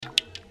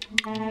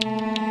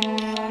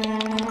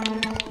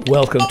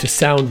Welcome to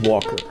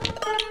Soundwalker.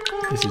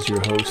 This is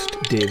your host,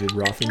 David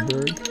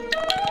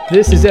Rothenberg.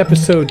 This is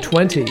episode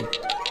 20.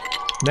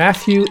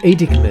 Matthew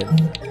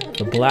Adickman,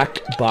 The Black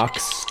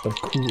Box of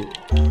Cool.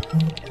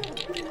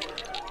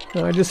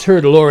 Now, I just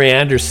heard Laurie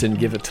Anderson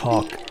give a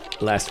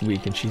talk last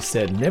week, and she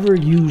said, never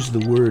use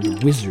the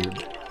word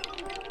wizard.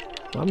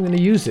 Well, I'm going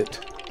to use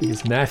it,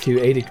 because Matthew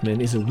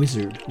Adickman is a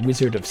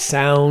wizard of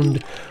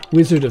sound,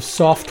 wizard of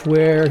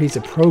software. He's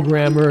a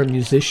programmer, a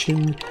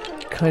musician,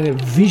 kind of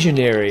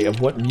visionary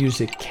of what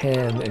music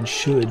can and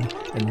should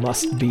and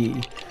must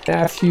be.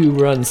 Matthew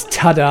runs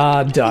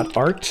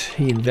Tada.art.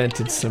 He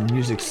invented some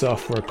music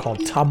software called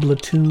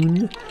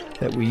Tablatune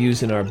that we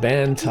use in our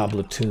band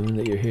Tablatune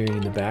that you're hearing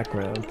in the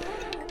background.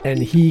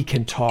 And he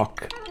can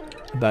talk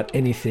about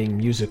anything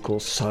musical,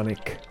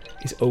 sonic.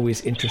 He's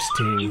always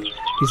interesting.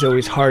 He's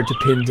always hard to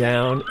pin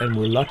down, and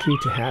we're lucky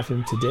to have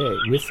him today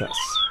with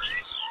us.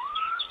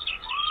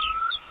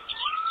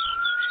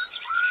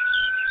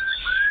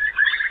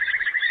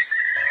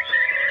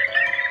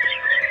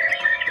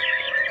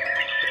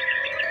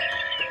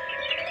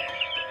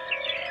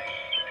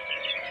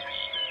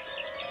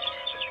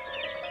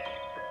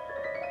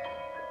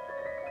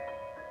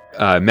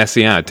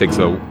 Messiaen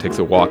takes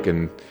a walk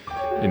in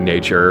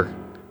nature,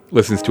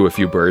 listens to a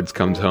few birds,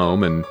 comes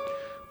home and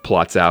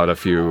plots out a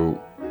few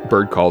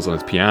bird calls on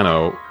his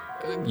piano.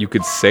 You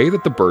could say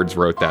that the birds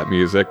wrote that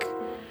music.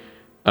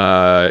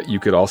 You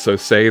could also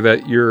say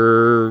that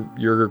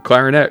your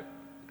clarinet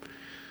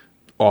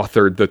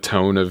authored the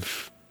tone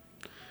of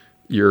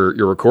your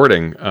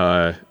recording.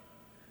 And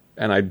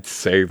I'd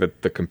say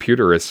that the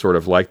computer is sort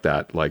of like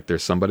that. Like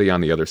there's somebody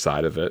on the other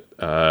side of it.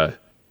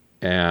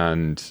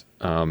 And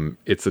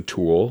it's a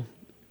tool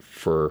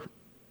for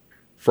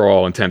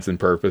all intents and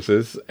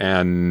purposes.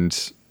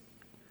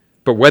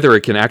 But whether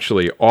it can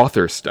actually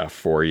author stuff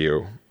for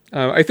you,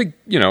 I think,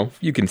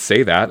 you can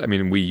say that. I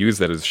mean, we use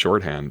that as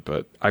shorthand,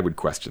 but I would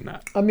question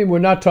that. I mean, we're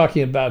not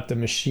talking about the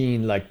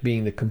machine like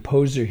being the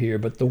composer here,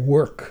 but the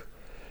work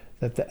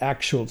that the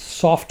actual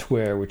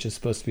software, which is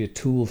supposed to be a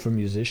tool for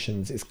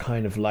musicians, is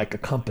kind of like a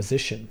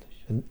composition.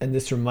 And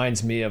this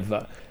reminds me of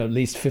at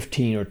least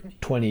 15 or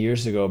 20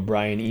 years ago,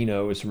 Brian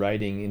Eno was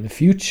writing, in the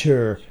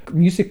future,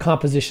 music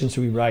compositions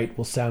we write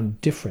will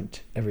sound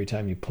different every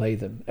time you play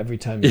them, every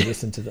time you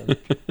listen to them.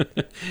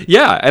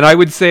 Yeah, and I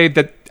would say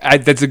that,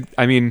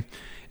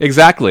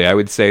 exactly. I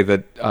would say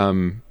that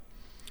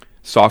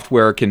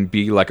software can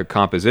be like a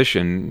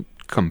composition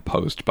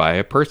composed by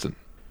a person.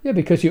 Yeah,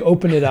 because you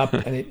open it up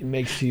and it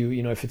makes you,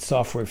 if it's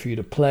software for you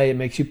to play, it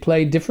makes you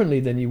play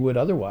differently than you would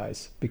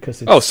otherwise.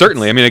 Because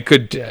certainly. I mean, it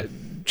could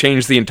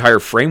change the entire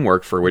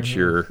framework for which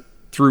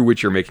through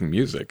which you're making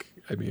music.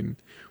 I mean,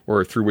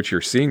 or through which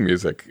you're seeing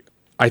music.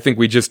 I think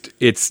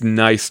it's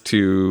nice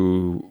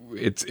to,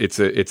 it's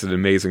an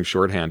amazing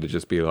shorthand to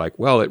just be like,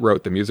 well, it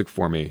wrote the music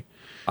for me.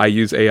 I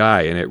use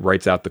AI and it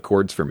writes out the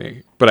chords for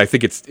me. But I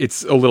think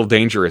it's a little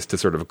dangerous to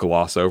sort of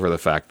gloss over the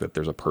fact that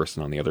there's a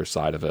person on the other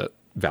side of it.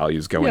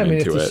 Values going into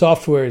it. If the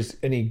software is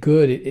any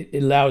good, it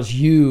allows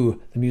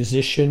you, the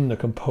musician, the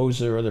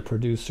composer, or the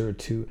producer,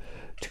 to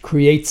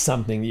create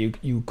something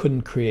you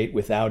couldn't create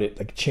without it.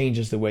 Like it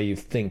changes the way you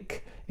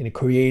think in a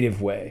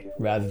creative way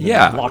rather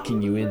than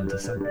locking you into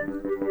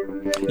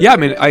something. Yeah, I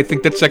mean, I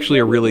think that's actually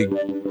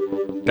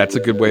that's a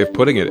good way of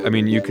putting it. I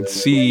mean, you could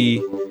see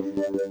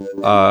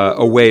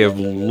a way of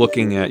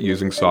looking at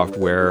using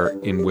software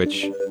in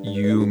which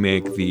you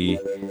make the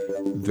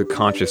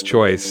conscious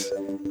choice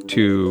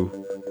to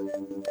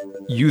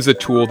use a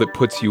tool that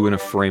puts you in a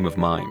frame of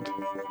mind,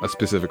 a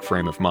specific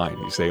frame of mind.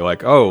 You say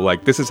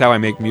this is how I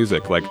make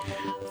music. Like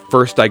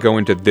first I go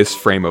into this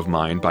frame of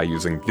mind by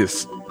using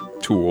this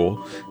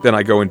tool. Then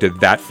I go into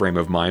that frame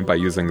of mind by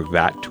using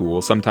that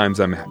tool.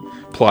 Sometimes I'm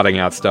plotting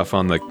out stuff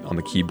on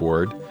the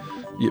keyboard.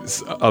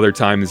 Other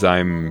times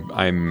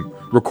I'm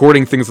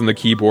recording things on the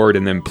keyboard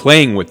and then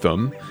playing with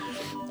them.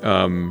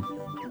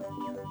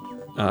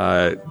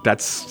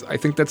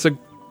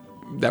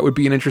 That would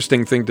be an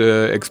interesting thing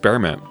to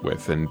experiment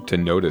with and to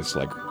notice,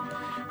 I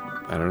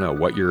don't know,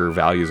 what your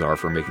values are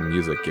for making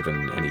music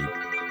given any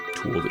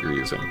tool that you're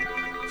using.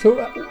 So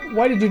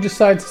why did you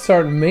decide to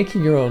start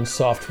making your own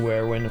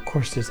software when, of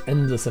course, there's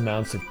endless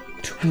amounts of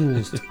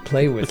tools to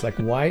play with? Like,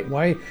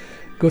 why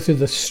go through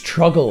the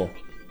struggle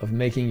of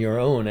making your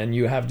own? And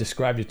you have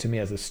described it to me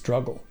as a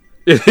struggle.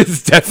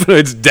 It's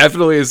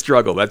definitely a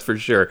struggle, that's for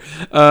sure.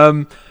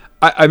 I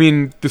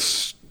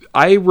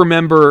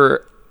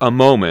remember a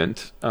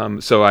moment.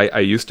 So I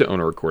used to own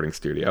a recording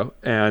studio,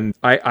 and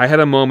I had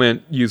a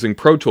moment using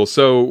Pro Tools.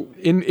 So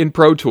in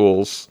Pro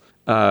Tools,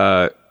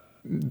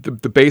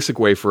 the basic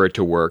way for it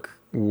to work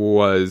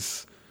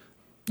was,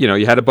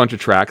 you had a bunch of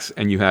tracks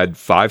and you had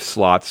 5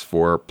 slots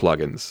for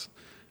plugins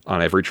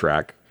on every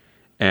track,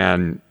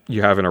 and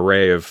you have an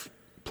array of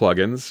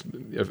plugins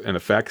and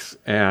effects,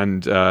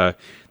 and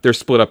they're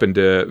split up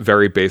into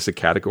very basic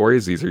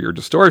categories. These are your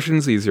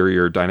distortions, these are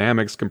your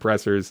dynamics,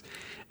 compressors.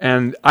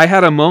 And I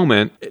had a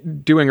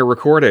moment doing a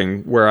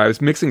recording where I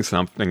was mixing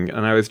something,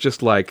 and I was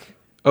just like,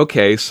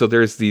 okay, so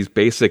there's these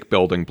basic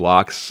building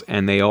blocks,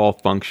 and they all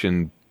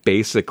function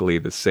basically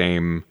the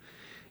same,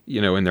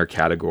 in their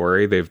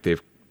category.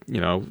 They've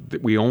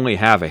we only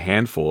have a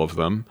handful of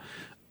them,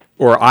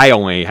 or I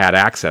only had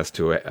access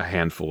to a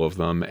handful of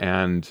them,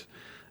 and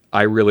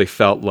I really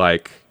felt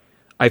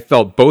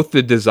both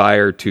the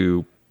desire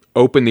to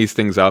open these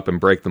things up and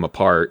break them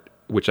apart,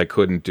 which I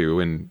couldn't do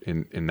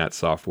in that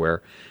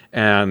software,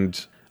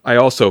 and I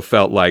also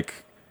felt like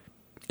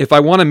if I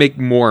want to make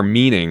more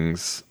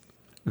meanings,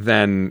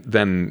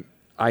 then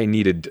I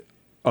needed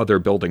other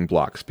building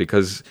blocks,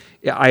 because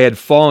I had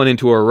fallen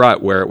into a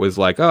rut where it was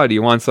like, oh, do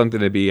you want something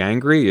to be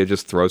angry? You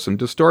just throw some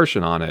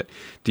distortion on it.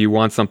 Do you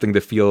want something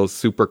to feel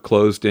super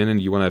closed in and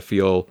you want to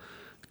feel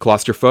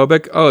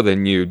claustrophobic? Oh,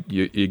 then you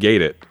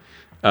gate it.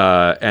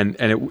 And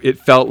it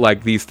felt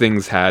like these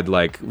things had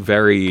like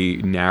very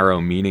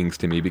narrow meanings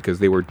to me because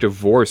they were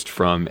divorced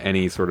from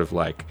any sort of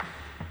like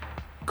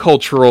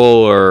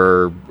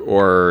cultural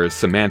or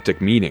semantic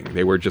meaning.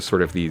 They were just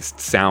sort of these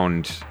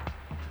sound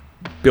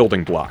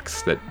building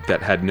blocks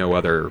that had no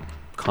other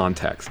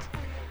context.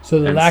 So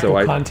the lack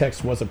of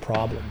context was a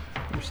problem,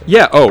 you're saying?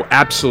 Yeah, oh,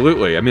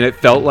 absolutely. I mean, it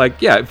felt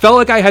like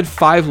I had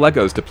 5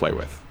 Legos to play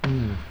with.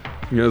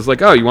 It was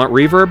like, oh, you want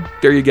reverb?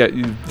 There you get.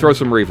 You throw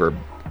some reverb.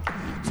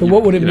 So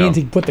what would it mean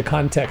to put the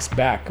context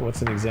back?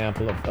 What's an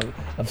example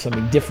of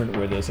something different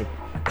where there's a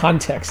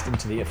context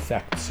into the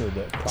effects or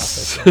the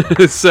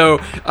process? So,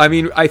 I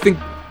mean, I think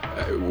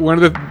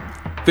one of the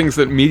things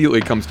that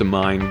immediately comes to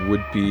mind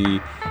would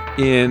be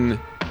in,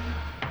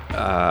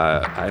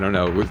 I don't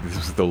know, this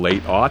was the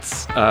late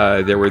aughts.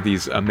 There were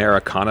these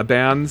Americana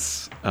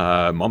bands,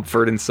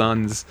 Mumford &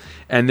 Sons,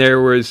 and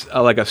there was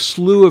like a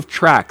slew of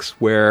tracks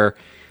where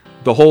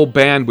the whole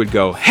band would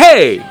go,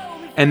 hey!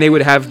 And they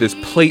would have this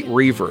plate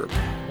reverb,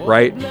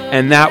 right?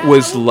 And that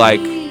was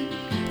like,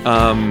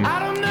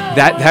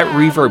 that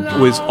reverb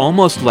was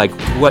almost like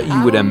what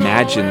you would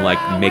imagine like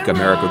Make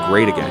America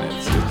Great Again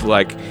is. It's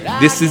like,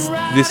 this is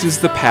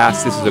the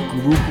past. This is a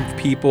group of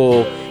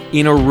people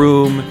in a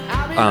room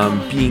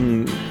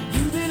being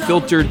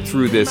filtered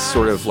through this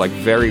sort of like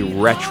very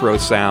retro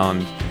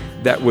sound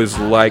that was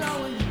like,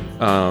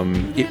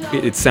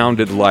 it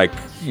sounded like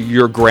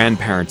your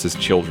grandparents'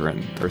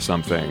 children or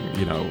something,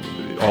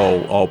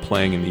 all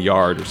playing in the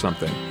yard or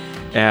something,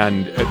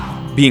 and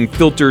being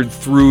filtered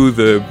through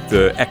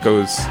the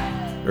echoes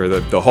or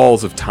the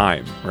halls of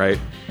time, right?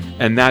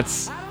 And that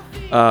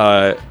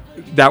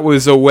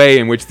was a way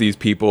in which these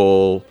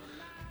people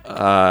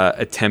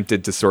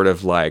attempted to sort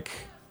of like,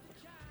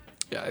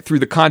 through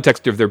the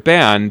context of their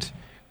band,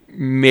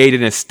 made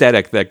an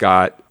aesthetic that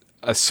got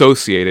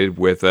associated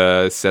with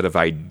a set of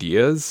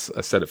ideas,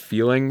 a set of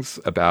feelings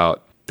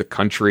about the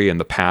country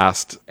and the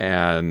past.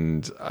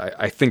 And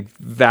I think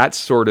that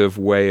sort of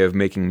way of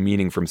making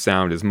meaning from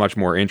sound is much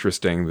more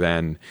interesting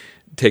than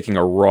taking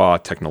a raw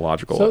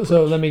technological approach.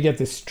 So let me get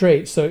this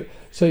straight. So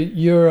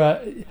you're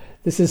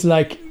this is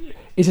like,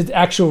 is it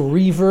actual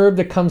reverb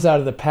that comes out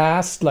of the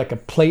past, like a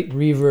plate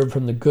reverb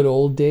from the good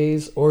old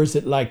days? Or is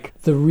it like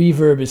the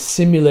reverb is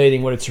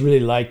simulating what it's really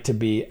like to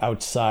be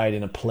outside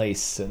in a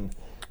place? And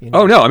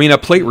Oh, no. I mean, a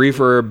plate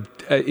reverb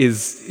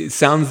it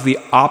sounds the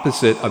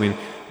opposite. I mean,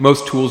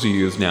 most tools you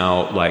use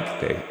now, like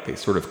they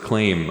sort of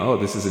claim, oh,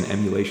 this is an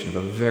emulation of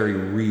a very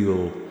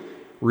real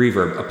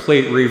reverb.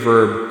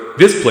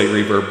 This plate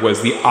reverb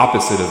was the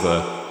opposite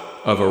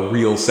of a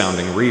real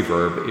sounding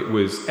reverb. It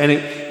was,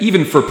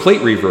 even for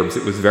plate reverbs,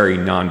 it was very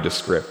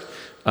nondescript.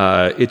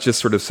 It just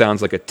sort of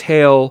sounds like a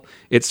tale.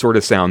 It sort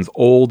of sounds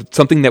old,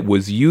 something that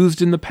was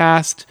used in the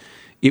past.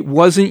 It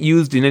wasn't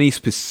used in any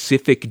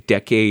specific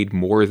decade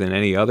more than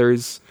any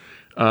others.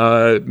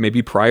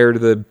 Maybe prior to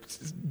the,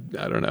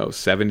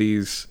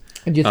 70s.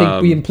 And do you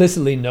think we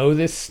implicitly know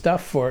this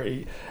stuff, or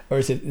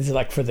is it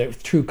like for the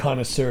true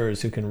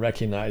connoisseurs who can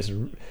recognize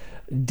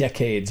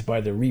decades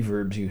by the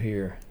reverbs you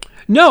hear?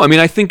 No, I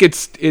mean, I think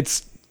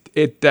that's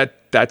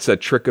a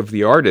trick of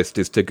the artist,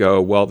 is to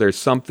go, well, there's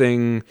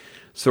something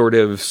sort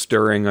of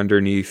stirring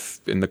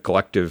underneath in the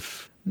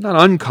collective, not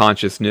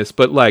unconsciousness,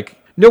 but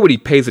like nobody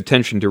pays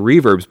attention to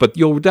reverbs, but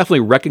you'll definitely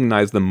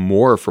recognize them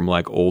more from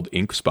like old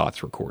Ink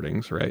Spots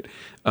recordings, right?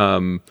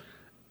 And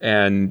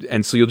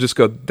so you'll just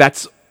go,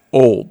 that's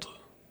old,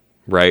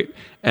 right?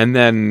 And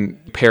then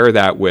pair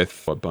that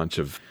with a bunch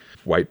of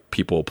white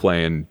people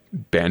playing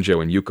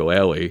banjo and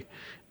ukulele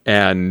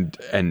and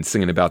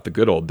singing about the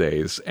good old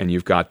days, and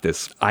you've got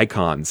this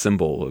icon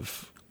symbol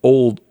of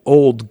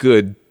old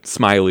good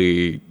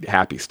smiley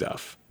happy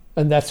stuff.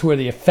 And that's where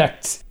the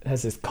effect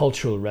has this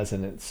cultural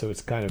resonance, so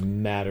it's kind of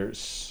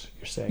matters,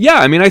 you're saying. Yeah,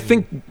 I mean, I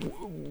think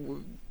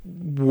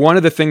one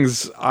of the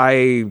things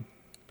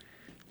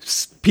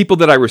people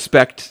that I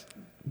respect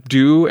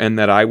do and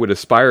that I would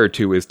aspire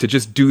to is to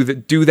just do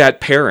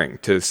that pairing,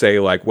 to say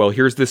like, well,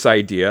 here's this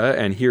idea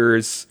and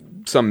here's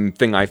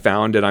something I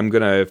found, and I'm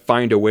going to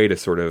find a way to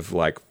sort of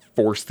like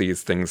force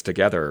these things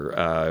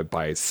together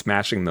by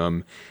smashing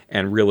them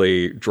and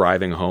really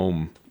driving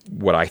home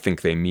what I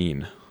think they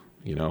mean,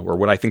 or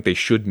what I think they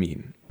should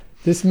mean.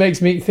 This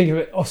makes me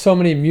think of so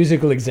many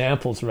musical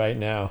examples right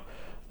now.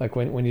 Like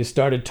when you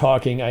started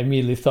talking, I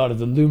immediately thought of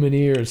the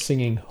Lumineers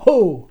singing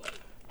 "Ho,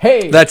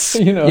 hey." That's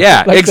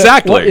like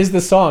exactly. what is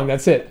the song?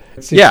 That's it.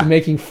 It's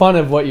making fun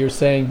of what you're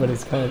saying, but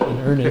it's kind of in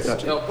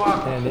earnest.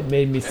 And it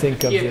made me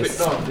think of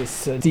this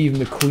Steve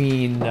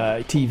McQueen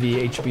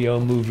TV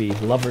HBO movie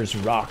Lovers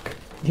Rock.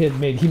 He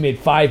made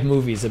 5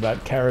 movies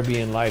about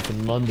Caribbean life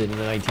in London in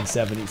the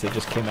 1970s. They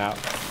just came out,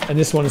 and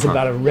this one is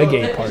about a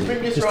reggae party,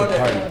 just a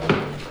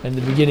party. And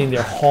in the beginning,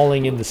 they're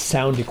hauling in the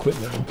sound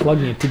equipment and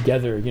plugging it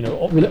together,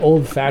 really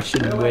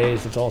old-fashioned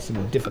ways. It's also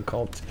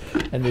difficult.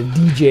 And the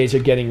DJs are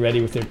getting ready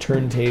with their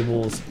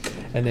turntables,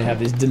 and they have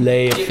these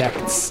delay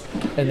effects,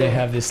 and they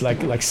have this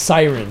like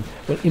siren.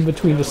 But in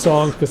between the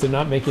songs, because they're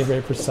not making it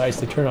very precise,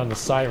 they turn on the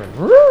siren.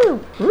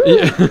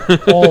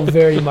 All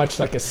very much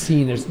like a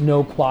scene. There's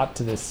no plot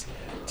to this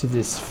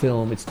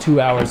film. It's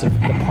 2 hours of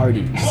the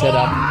party set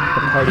up.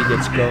 The party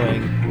gets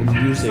going with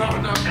music.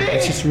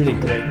 It's just really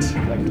great.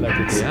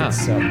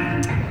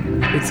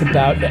 It's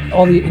about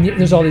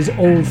there's all these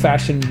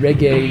old-fashioned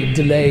reggae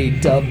delay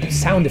dub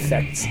sound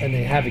effects, and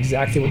they have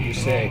exactly what you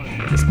say,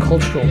 this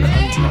cultural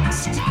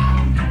context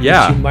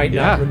that you might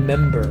not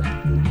remember.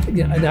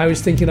 And I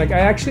was thinking, like,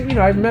 I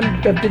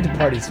remember I've been to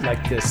parties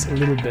like this a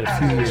little bit a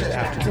few years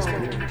after this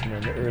period,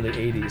 in the early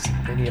 80s,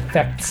 and the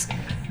effects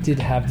did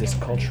have this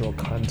cultural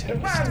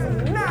context.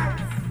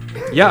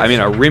 Yeah, I mean,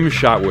 a rim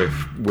shot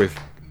with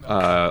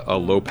a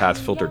low-pass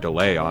filter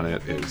delay on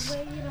it is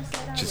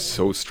just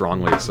so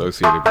strongly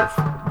associated with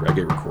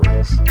reggae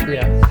recordings.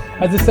 Yeah.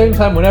 At the same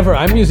time, whenever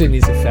I'm using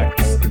these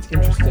effects, it's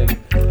interesting.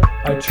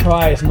 I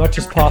try as much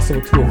as possible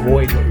to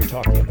avoid what you're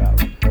talking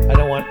about. I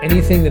don't want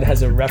anything that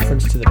has a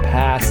reference to the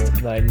past,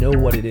 that I know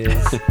what it is.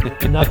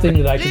 Nothing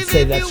that I can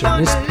say that's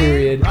from this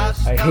period.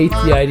 I hate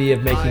the idea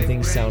of making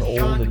things sound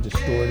old and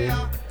distorted.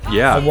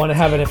 Yeah. I want to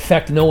have an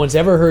effect no one's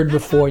ever heard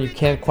before. You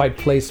can't quite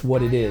place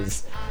what it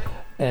is.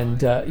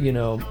 And,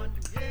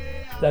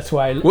 that's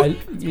why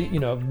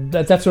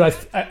that's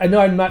what I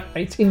know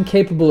it's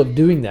incapable of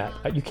doing that.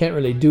 You can't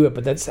really do it,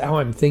 but that's how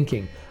I'm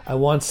thinking. I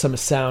want some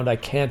sound. I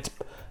can't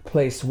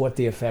place what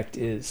the effect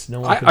is. No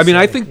one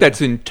I think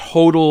that's in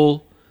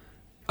total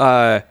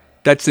that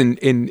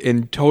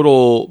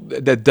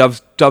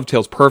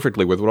dovetails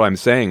perfectly with what I'm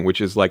saying,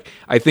 which is like,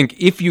 I think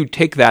if you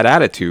take that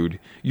attitude,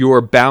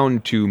 you're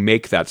bound to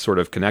make that sort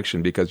of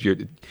connection, because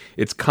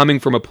it's coming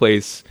from a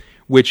place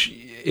which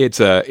it's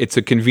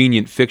a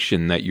convenient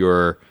fiction that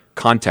you're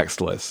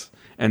contextless.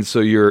 And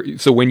so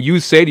when you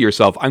say to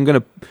yourself, I'm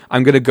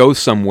gonna go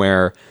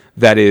somewhere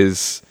that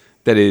is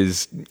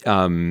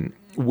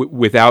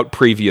without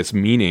previous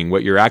meaning,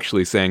 what you're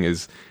actually saying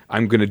is,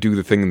 I'm gonna do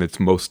the thing that's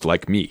most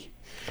like me.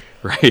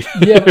 Right.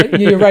 Yeah, but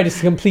you're right. It's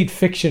a complete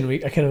fiction.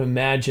 I kind of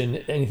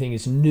imagine anything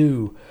is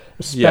new,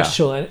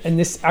 special, and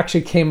this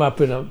actually came up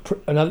in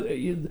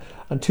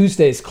on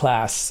Tuesday's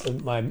class,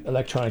 my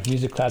electronic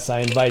music class.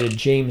 I invited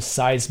James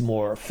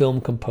Sizemore,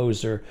 film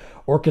composer,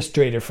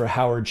 orchestrator for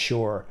Howard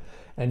Shore,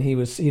 and he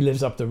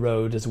lives up the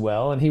road as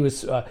well, and he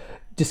was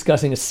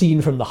discussing a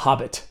scene from The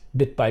Hobbit,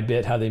 bit by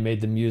bit, how they made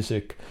the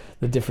music,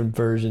 the different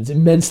versions,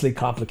 immensely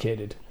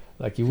complicated.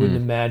 Like you wouldn't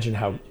imagine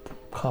how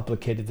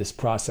complicated this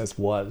process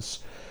was.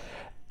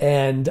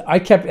 And I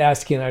kept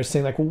asking, I was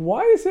saying, like,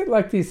 why is it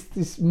like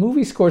these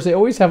movie scores, they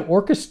always have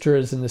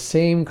orchestras in the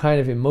same kind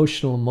of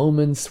emotional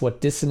moments, what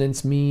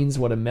dissonance means,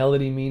 what a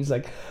melody means.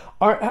 Like,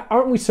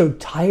 aren't we so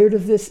tired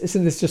of this?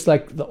 Isn't this just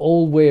like the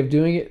old way of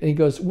doing it? And he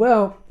goes,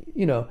 well,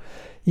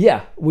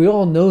 yeah, we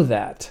all know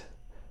that.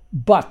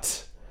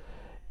 But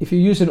if you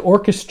use an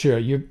orchestra,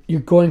 you're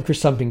going for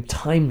something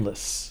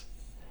timeless.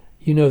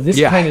 This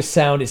kind of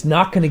sound is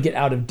not going to get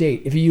out of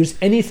date. If you use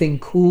anything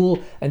cool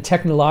and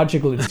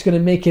technological, it's going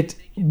to make it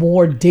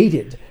more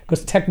dated,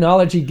 because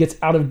technology gets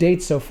out of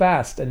date so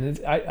fast.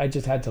 And I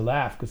just had to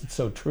laugh because it's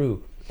so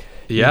true.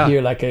 Yeah. You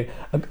hear like a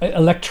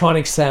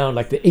electronic sound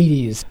like the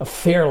 80s, a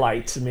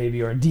Fairlight maybe,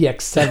 or a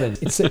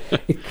DX7.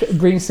 It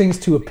brings things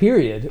to a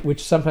period,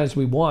 which sometimes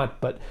we want,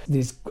 but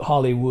these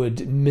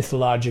Hollywood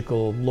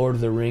mythological Lord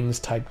of the Rings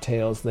type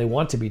tales, they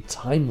want to be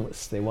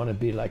timeless. They want to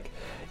be like,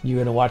 you're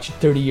going to watch it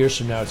 30 years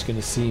from now, it's going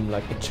to seem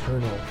like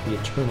eternal, the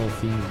eternal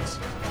themes.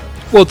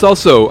 Well, it's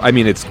also, I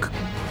mean,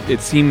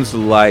 it seems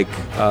like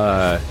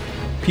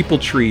people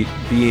treat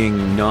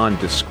being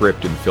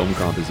nondescript in film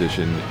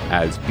composition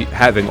as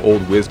having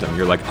old wisdom.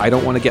 You're like, I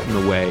don't want to get in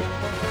the way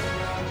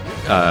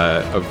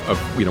of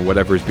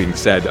whatever is being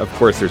said. Of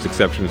course, there's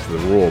exceptions to the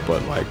rule,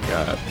 but like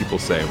people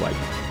say, like,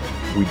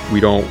 we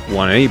don't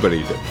want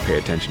anybody to pay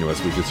attention to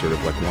us. We just sort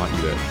of like want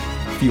you to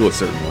feel a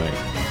certain way.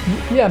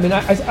 Yeah, I mean,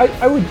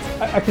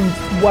 I can,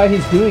 why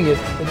he's doing it,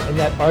 and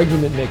that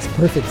argument makes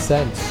perfect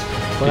sense.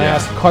 When I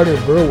asked Carter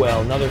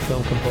Burwell, another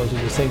film composer,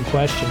 the same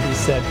question, he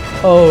said,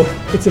 "Oh,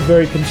 it's a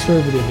very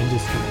conservative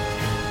industry."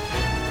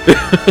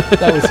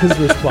 That was his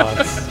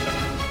response.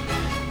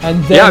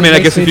 And then I mean,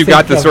 I guess if you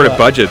got the sort of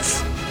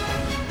budgets.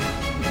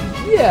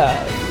 Yeah,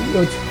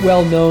 it's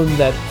well known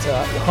that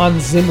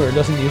Hans Zimmer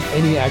doesn't use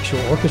any actual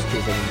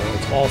orchestras anymore.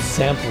 It's all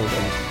sampled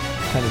and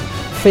kind of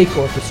fake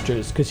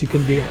orchestras because you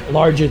can be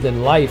larger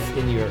than life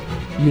in your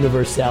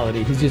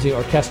universality. He's using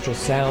orchestral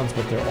sounds,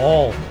 but they're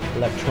all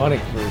electronic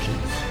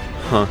versions.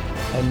 Huh.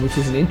 And which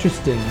is an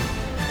interesting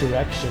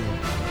direction.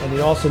 And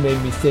it also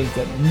made me think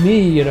that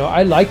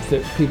I like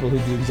the people who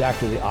do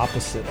exactly the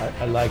opposite.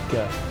 I like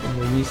in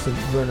the recent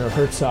Werner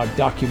Herzog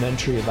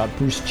documentary about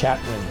Bruce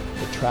Chatwin,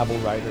 the travel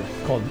writer,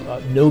 called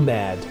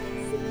Nomad.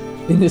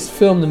 In this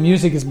film, the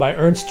music is by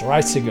Ernst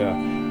Reisiger,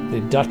 the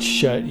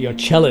Dutch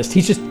cellist.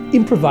 He's just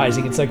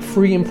improvising. It's like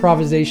free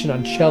improvisation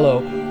on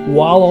cello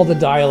while all the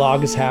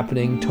dialogue is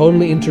happening,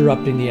 totally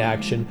interrupting the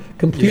action,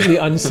 completely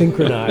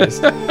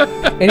unsynchronized.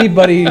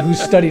 Anybody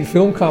who's studied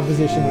film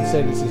composition would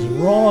say this is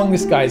wrong.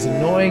 This guy's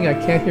annoying. I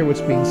can't hear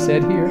what's being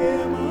said here.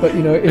 But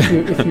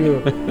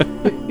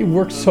it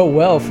works so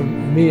well for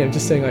me. I'm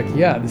just saying, like,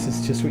 yeah, this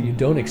is just what you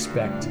don't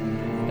expect,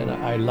 and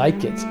I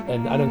like it.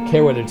 And I don't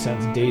care whether it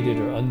sounds dated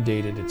or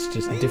undated. It's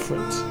just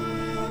different.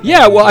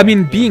 Yeah, well, I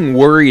mean, being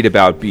worried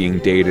about being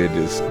dated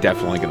is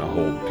definitely going to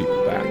hold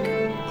people back.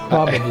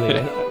 Probably.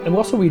 And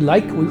also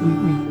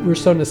we're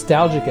so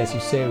nostalgic, as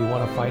you say. We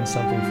want to find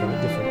something from a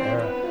different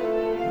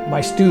era. My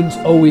students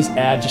always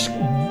add just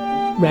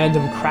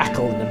random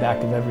crackle in the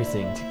back of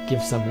everything to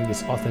give something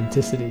this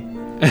authenticity.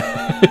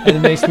 And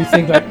it makes me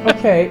think, like,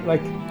 okay,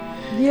 like,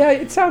 yeah,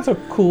 it sounds so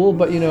cool,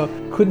 but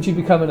couldn't you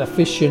become an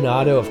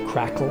aficionado of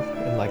crackle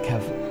and like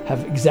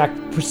have exact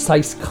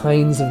precise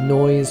kinds of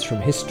noise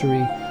from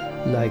history?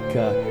 Like,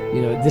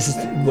 this is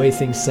the way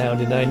things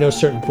sounded. And I know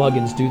certain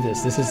plugins do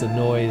this. This is the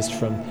noise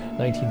from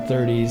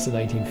 1930s and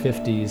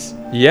 1950s.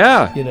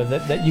 Yeah.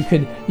 That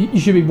you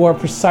should be more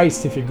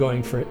precise if you're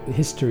going for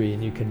history,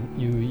 and you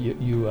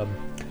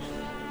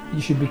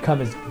should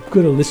become as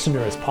good a listener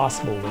as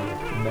possible when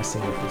you're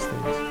messing with these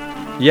things.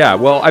 Yeah.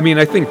 Well, I mean,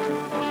 I think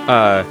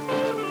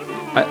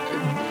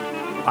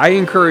I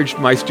encourage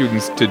my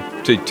students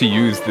to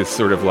use this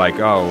sort of like,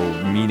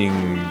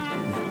 meaning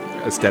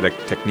aesthetic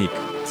technique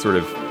sort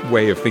of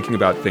way of thinking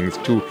about things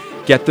to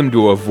get them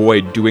to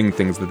avoid doing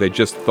things that they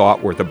just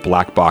thought were the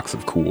black box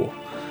of cool,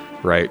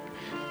 right?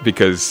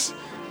 Because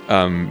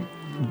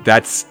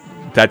that's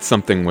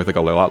something with like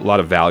a lot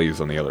of values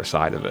on the other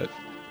side of it.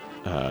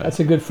 That's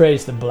a good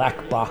phrase, the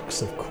black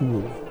box of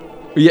cool.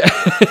 Yeah.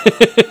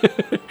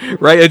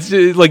 Right? It's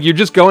like you're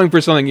just going for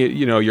something,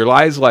 your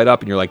eyes light up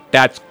and you're like,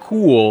 that's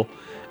cool.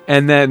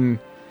 And then,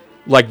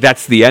 like,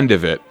 that's the end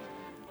of it,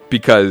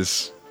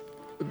 because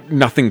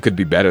nothing could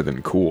be better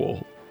than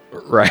cool.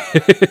 Right,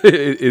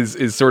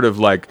 is sort of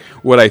like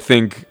what I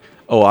think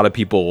a lot of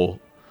people,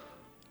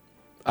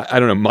 I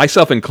don't know,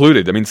 myself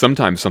included. I mean,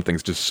 sometimes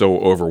something's just so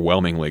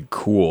overwhelmingly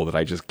cool that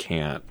I just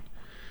can't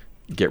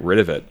get rid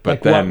of it. But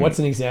like then, what's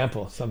an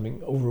example?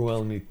 Something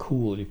overwhelmingly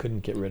cool you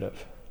couldn't get rid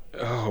of?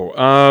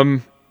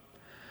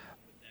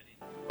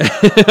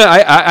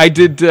 I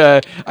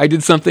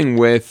did something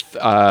with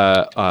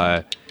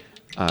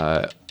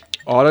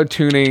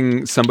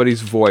auto-tuning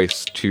somebody's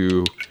voice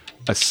to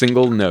a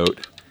single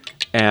note.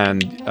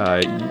 And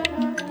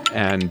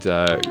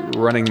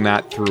running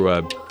that through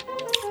a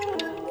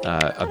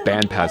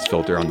bandpass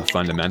filter on the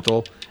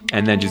fundamental,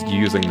 and then just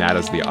using that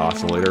as the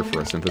oscillator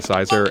for a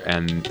synthesizer,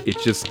 and it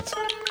just,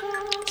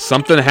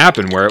 something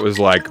happened where it was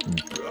like,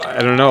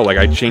 I don't know, like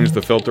I changed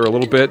the filter a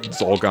little bit,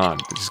 it's all gone.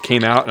 It just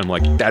came out, and I'm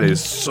like, that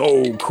is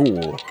so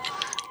cool.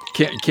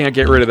 Can't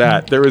get rid of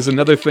that. There was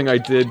another thing I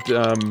did.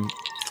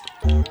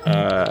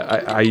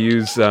 I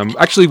use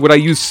actually what I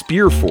use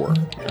Spear for,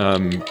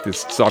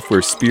 this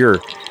software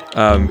Spear.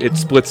 It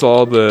splits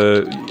all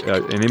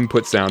an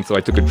input sound. So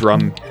I took a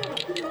drum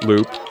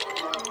loop,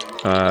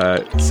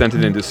 sent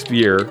it into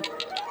Spear,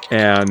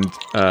 and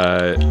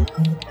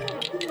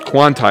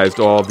quantized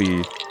all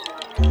the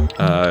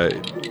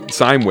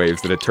sine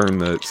waves that it turned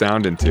the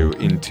sound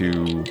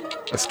into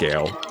a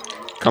scale.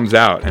 Comes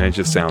out and it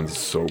just sounds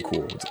so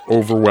cool. It's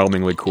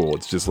overwhelmingly cool.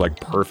 It's just like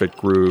perfect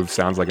groove.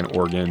 Sounds like an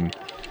organ.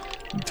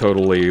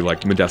 Totally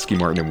like Medeski,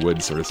 Martin and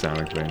Wood sort of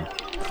sounding thing.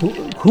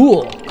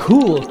 Cool.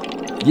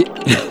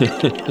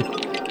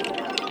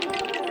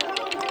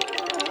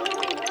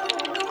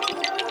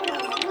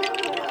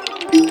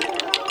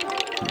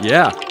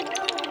 Yeah.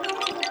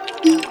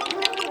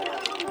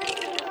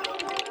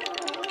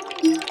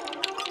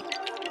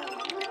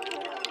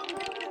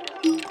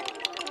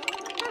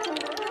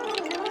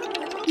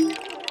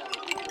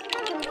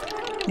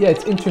 Yeah,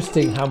 it's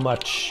interesting how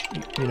much,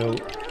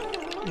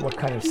 what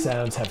kind of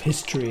sounds have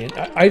history. And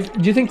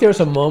do you think there was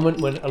a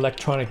moment when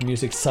electronic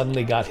music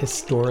suddenly got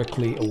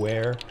historically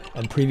aware,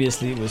 and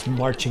previously it was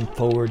marching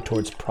forward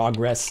towards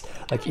progress?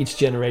 Like each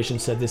generation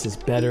said, this is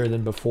better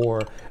than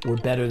before, we're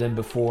better than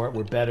before,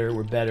 we're better,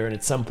 and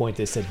at some point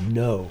they said,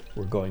 no,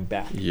 we're going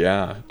back.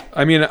 Yeah.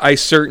 I mean, I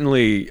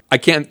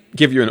can't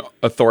give you an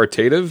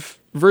authoritative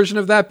version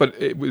of that, but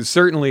it was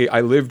certainly,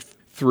 I lived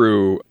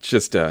through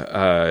just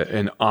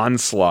an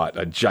onslaught,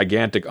 a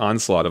gigantic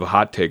onslaught of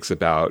hot takes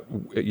about,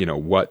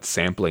 what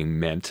sampling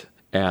meant.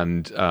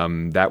 And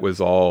that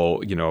was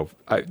all,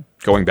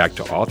 going back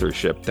to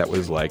authorship, that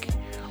was like,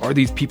 are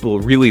these people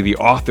really the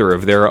author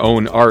of their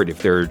own art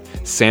if they're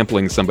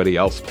sampling somebody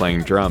else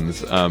playing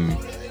drums?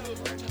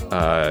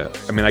 I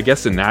mean, I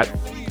guess in that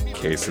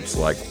case, it's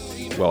like,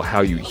 well,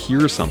 how you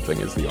hear something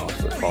is the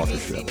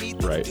authorship,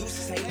 right?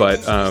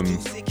 But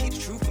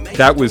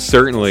that was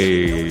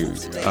certainly,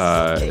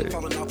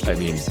 I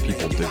mean,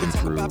 people digging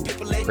through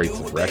crates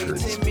of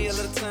records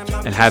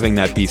and having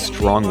that be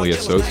strongly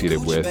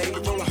associated with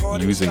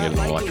using it in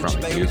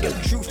electronic music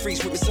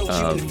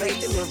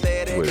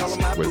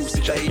was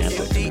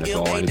gigantic. I mean, that's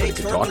all anybody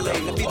could talk about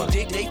for a while.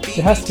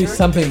 There has to be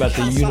something about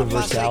the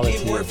universality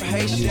of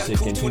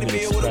music and human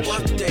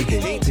expression.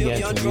 People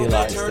began to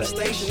realize that,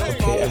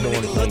 okay,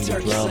 everyone playing the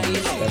drums,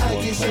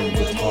 everyone playing the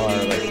guitar,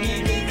 like,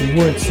 we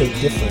weren't so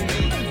different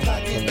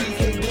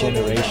from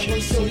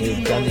generations. So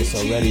they've done this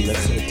already.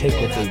 Let's sort of take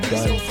what they've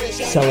done,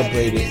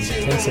 celebrate it,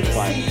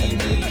 intensify it,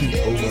 and repeat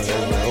over and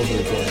over and over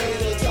again.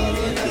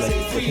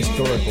 Like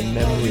historical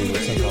memory was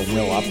somehow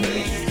well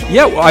operated.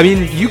 Yeah, well, I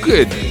mean, you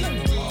could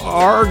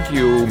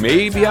argue,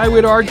 maybe I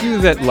would argue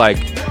that,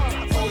 like,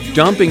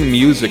 dumping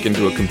music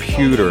into a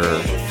computer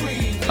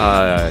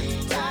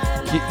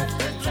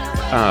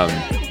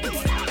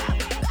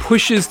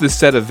pushes the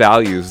set of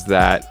values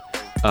that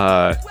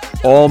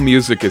all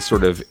music is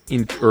sort of,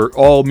 or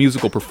all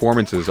musical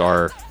performances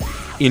are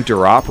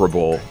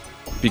interoperable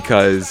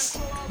because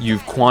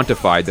you've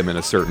quantified them in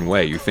a certain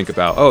way. You think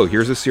about, oh,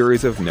 here's a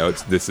series of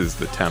notes, this is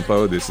the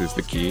tempo, this is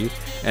the key,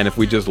 and if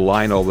we just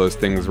line all those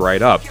things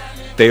right up,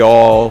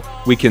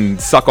 we can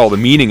suck all the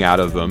meaning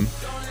out of them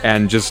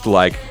and just,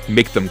 like,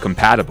 make them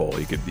compatible.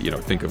 You could,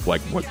 think of,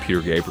 like, what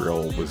Peter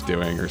Gabriel was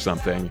doing or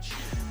something.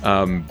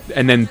 And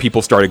then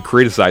people started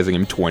criticizing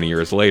him 20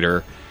 years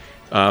later.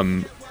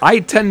 I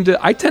tend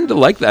to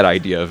like that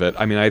idea of it.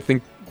 I mean, I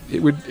think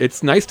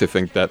it's nice to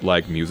think that,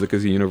 like, music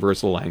is a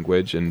universal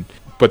language,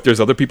 but there's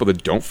other people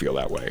that don't feel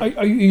that way.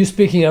 Are you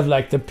speaking of,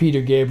 like, the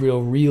Peter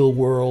Gabriel real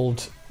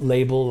world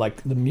label,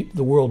 like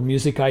the world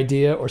music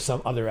idea, or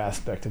some other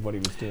aspect of what he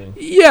was doing?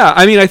 Yeah,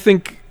 I mean, I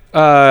think,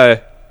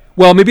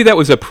 well, maybe that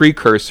was a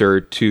precursor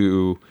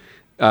to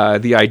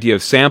the idea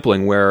of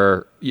sampling,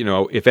 where,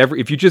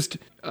 if you just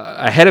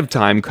ahead of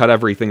time cut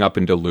everything up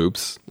into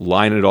loops,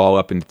 line it all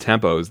up into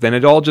tempos, then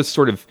it all just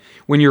sort of,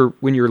 when you're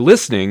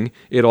listening,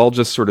 it all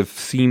just sort of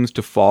seems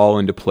to fall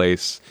into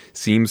place,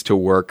 seems to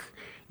work,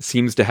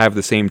 seems to have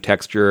the same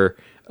texture,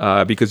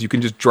 because you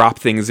can just drop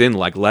things in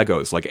like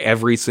Legos. Like,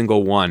 every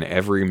single one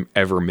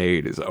ever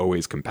made is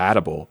always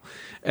compatible.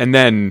 And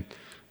then,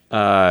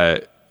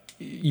 it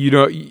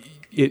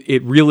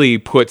really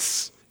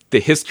puts the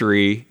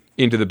history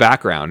into the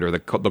background, or the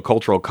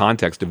cultural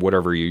context of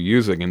whatever you're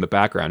using in the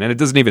background. And it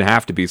doesn't even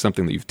have to be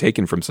something that you've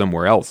taken from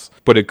somewhere else,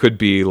 but it could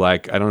be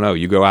like, I don't know,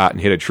 you go out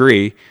and hit a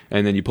tree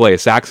and then you play a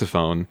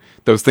saxophone.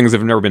 Those things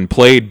have never been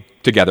played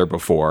together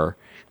before,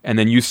 and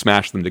then you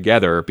smash them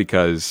together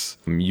because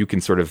you can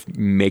sort of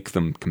make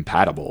them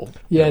compatible.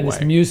 Yeah, and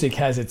this music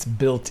has its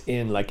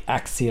built-in, like,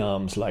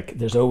 axioms, like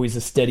there's always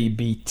a steady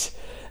beat.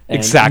 And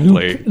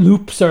exactly.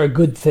 Loops are a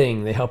good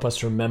thing. They help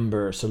us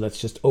remember, so let's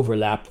just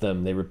overlap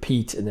them. They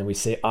repeat, and then we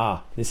say,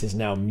 this is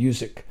now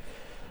music.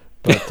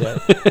 But,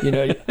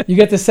 you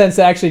get the sense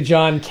that actually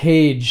John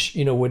Cage,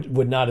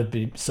 would not have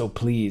been so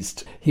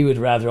pleased. He would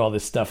rather all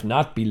this stuff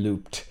not be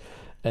looped,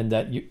 and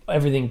that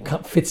everything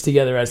fits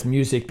together as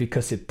music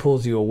because it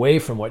pulls you away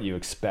from what you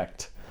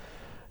expect,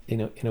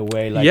 in a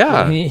way. Like,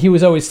 yeah. He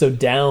was always so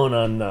down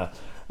on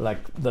like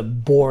the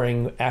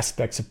boring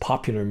aspects of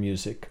popular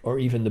music, or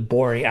even the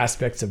boring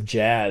aspects of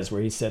jazz,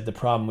 where he said the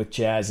problem with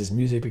jazz is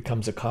music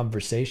becomes a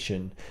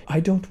conversation.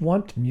 I don't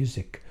want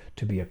music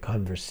to be a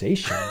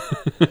conversation.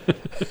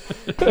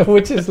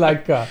 Which is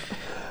like,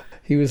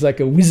 he was like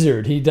a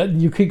wizard. He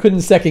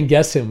couldn't second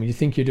guess him. When you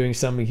think you're doing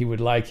something he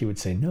would like, he would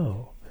say,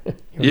 no,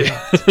 you're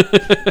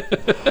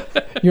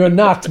not. You're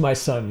not, my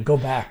son. Go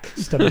back,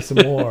 study some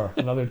more,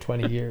 another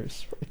 20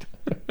 years.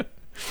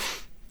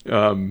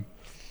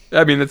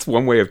 I mean, that's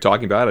one way of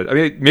talking about it. I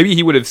mean, maybe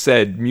he would have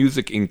said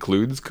music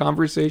includes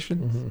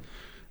conversation,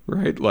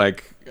 right?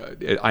 Like,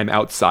 I'm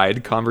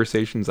outside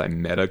conversations,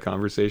 I'm meta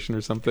conversation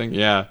or something.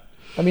 Yeah.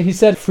 I mean, he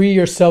said, free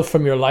yourself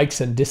from your likes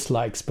and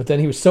dislikes, but then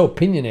he was so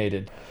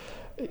opinionated.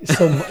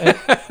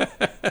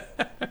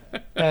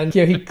 And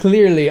he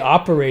clearly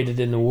operated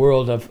in the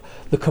world of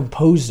the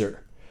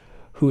composer,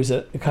 who is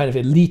a kind of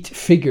elite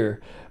figure.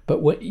 But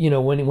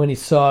when he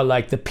saw,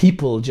 like, the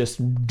people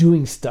just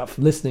doing stuff,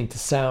 listening to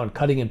sound,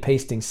 cutting and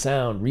pasting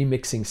sound,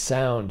 remixing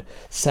sound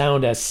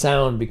as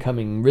sound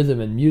becoming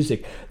rhythm and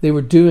music, they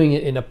were doing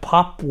it in a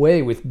pop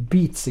way with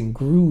beats and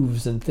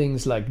grooves and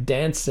things like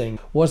dancing.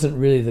 Wasn't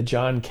really the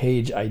John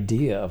Cage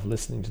idea of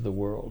listening to the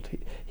world.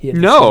 He had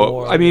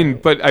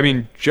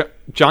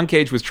John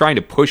Cage was trying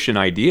to push an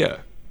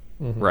idea,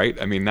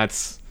 right? I mean,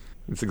 that's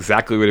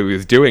exactly what he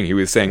was doing. He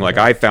was saying, like,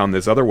 I found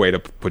this other way to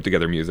put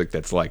together music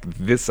that's like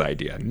this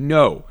idea.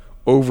 No,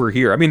 over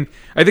here. I mean,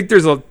 I think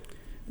there's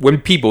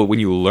when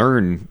you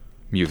learn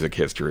music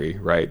history,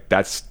 right?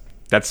 That's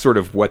sort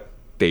of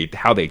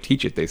how they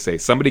teach it. They say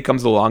somebody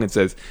comes along and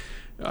says,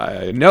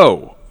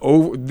 no,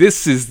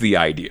 this is the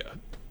idea,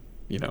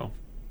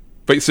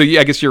 But so, yeah,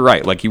 I guess you're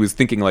right. Like, he was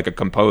thinking like a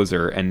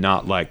composer and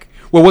not like,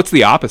 well, what's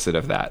the opposite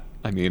of that?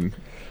 I mean,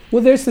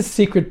 Well, there's the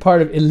secret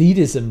part of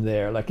elitism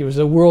there. Like, it was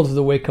a world of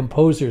the way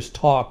composers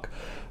talk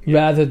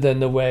rather than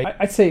the way...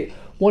 I'd say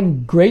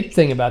one great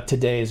thing about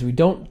today is we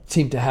don't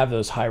seem to have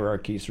those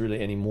hierarchies really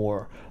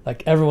anymore.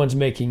 Like, everyone's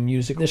making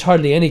music. There's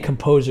hardly any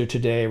composer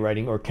today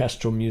writing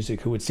orchestral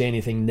music who would say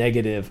anything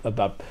negative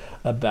about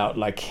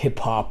like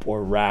hip-hop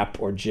or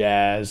rap or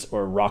jazz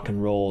or rock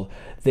and roll.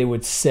 They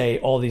would say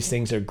all these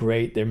things are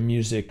great, they're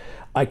music.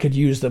 I could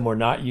use them or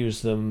not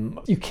use them.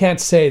 You can't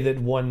say that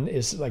one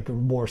is like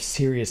more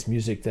serious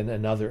music than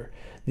another.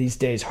 These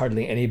days,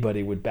 hardly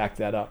anybody would back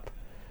that up.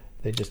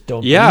 They just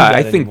don't do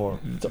that anymore.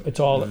 It's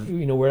all,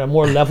 we're on a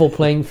more level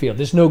playing field.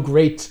 There's no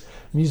great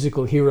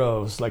musical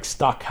heroes like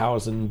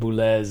Stockhausen,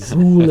 Boulez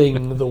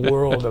ruling the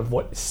world of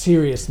what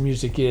serious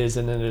music is,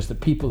 and then there's the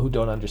people who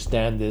don't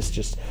understand this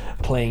just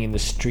playing in the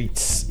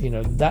streets.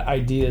 That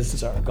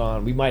ideas are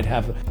gone. We might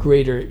have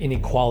greater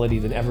inequality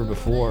than ever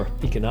before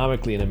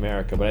economically in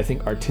America, but I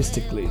think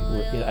artistically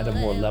we're at a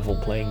more level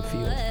playing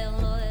field.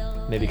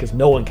 Maybe because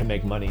no one can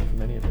make money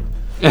from any of it.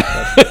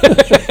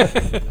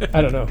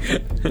 I don't know.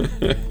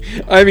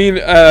 I mean,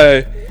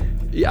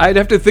 I'd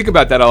have to think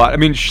about that a lot. I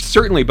mean,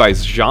 certainly by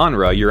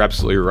genre, you're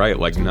absolutely right.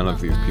 Like, none of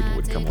these people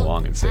would come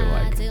along and say,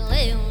 like,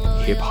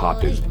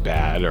 hip-hop is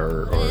bad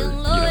or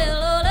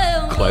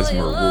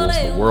klezmer rules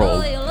the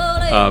world.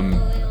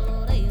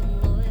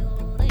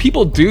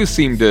 People do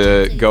seem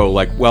to go,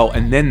 like, well,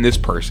 and then this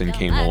person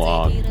came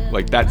along.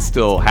 Like, that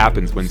still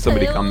happens when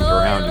somebody comes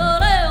around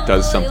and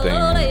does something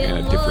in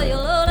a different...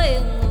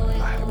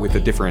 with a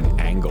different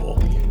angle.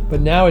 But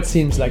now it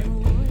seems like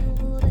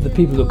the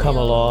people who come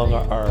along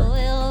are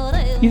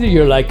either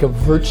you're like a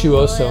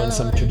virtuoso in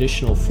some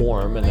traditional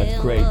form, and that's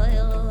great.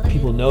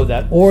 People know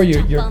that, or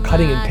you're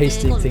cutting and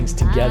pasting things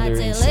together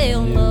in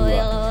some new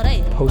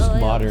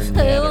postmodern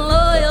manner.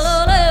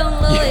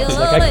 It's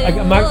like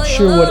I'm not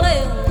sure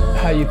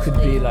how you could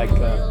be like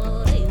a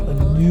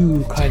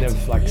new kind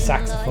of like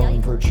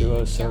saxophone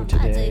virtuoso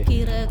today,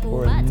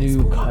 or a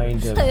new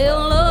kind of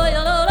really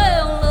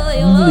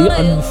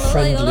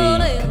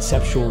unfriendly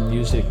conceptual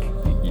music.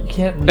 You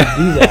can't really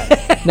do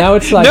that. Now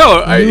it's like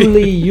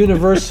newly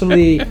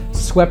universally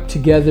swept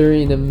together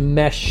in a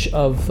mesh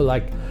of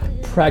like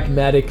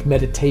pragmatic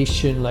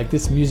meditation. Like,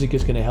 this music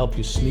is going to help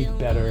you sleep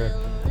better.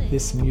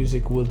 This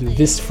music will do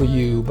this for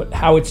you. But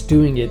how it's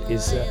doing it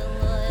is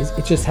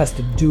it just has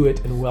to do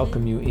it and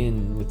welcome you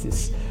in with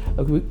this.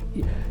 I don't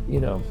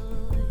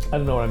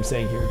know what I'm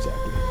saying here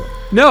exactly.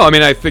 But. No, I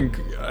mean, I think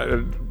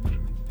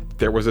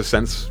there was a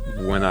sense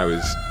when I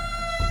was,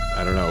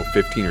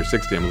 15 or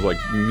 16, I was like,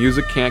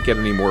 music can't get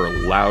any more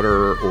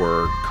louder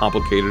or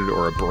complicated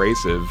or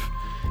abrasive.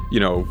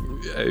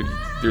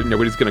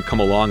 Nobody's going to come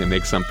along and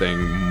make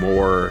something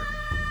more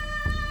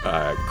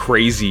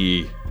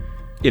crazy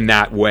in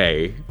that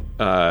way.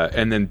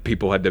 And then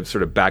people had to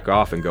sort of back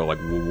off and go like,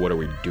 well, what are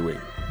we doing?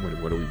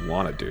 What do we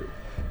want to do?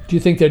 Do you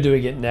think they're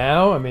doing it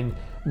now? I mean,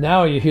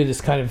 now you hear this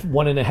kind of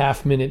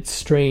 1.5 minute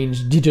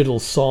strange digital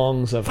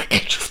songs of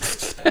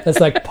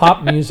that's like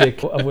pop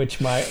music, of which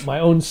my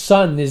own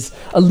son is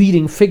a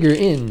leading figure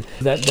in.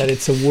 That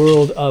it's a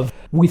world of,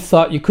 we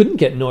thought you couldn't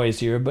get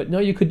noisier, but no,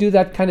 you could do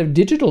that kind of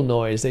digital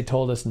noise they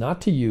told us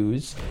not to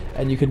use,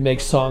 and you could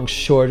make songs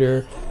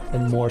shorter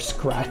and more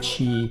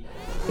scratchy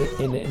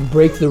and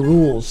break the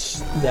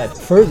rules that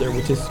further,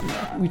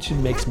 which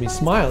makes me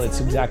smile.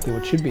 It's exactly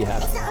what should be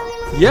happening.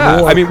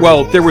 Yeah, I mean,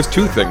 well, there was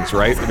two things,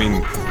 right? I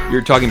mean,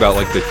 you're talking about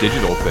like the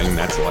digital thing,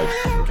 that's like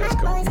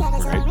Cascone,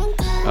 right?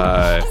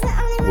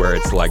 Where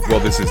it's like, well,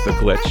 this is the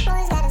glitch,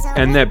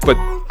 and that. But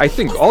I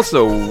think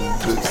also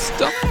the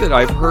stuff that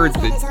I've heard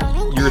that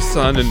your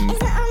son and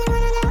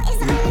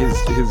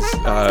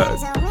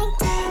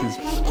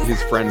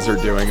his friends are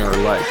doing are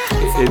like,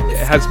 it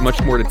has much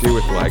more to do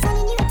with like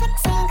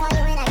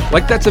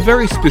that's a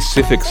very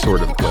specific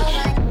sort of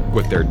glitch.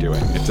 What they're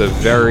doing, it's a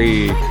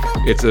very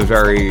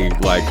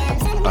like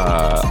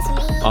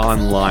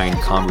online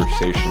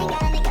conversational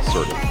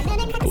sort of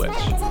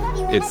glitch.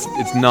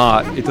 It's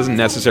not. It doesn't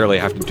necessarily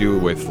have to do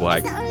with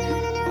like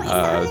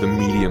the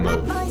medium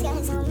of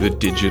the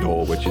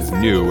digital, which is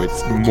new.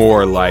 It's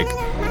more like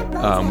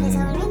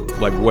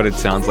what it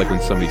sounds like when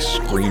somebody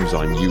screams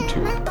on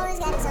YouTube,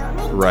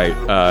 right?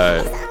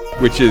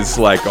 Which is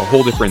like a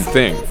whole different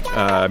thing.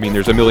 I mean,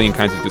 there's a million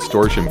kinds of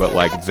distortion, but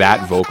like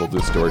that vocal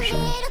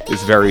distortion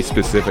is very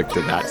specific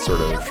to that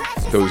sort of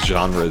those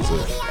genres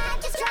of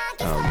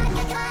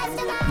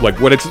like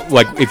what it's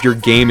like if you're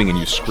gaming and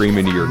you scream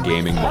into your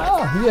gaming mic.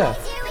 Oh, yeah.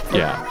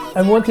 Yeah.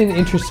 And one thing that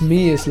interests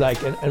me is like,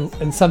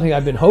 and something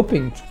I've been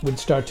hoping would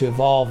start to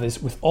evolve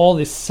is with all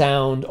this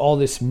sound, all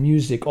this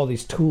music, all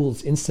these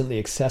tools instantly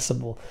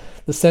accessible,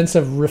 the sense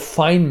of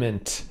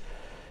refinement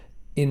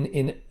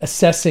in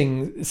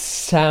assessing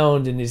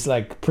sound in these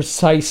like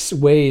precise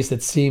ways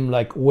that seem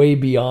like way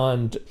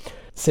beyond,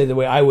 say, the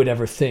way I would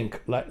ever think.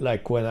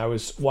 Like when I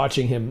was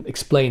watching him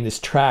explain this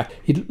track,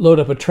 he'd load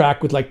up a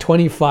track with like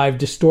 25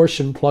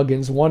 distortion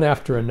plugins, one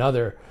after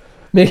another,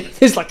 making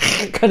this like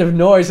kind of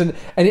noise, and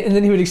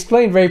then he would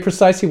explain very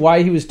precisely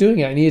why he was doing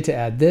it. I needed to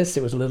add this.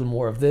 It was a little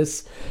more of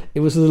this. It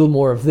was a little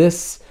more of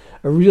this.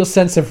 a real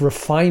sense of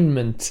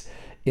refinement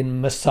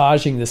in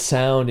massaging the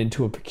sound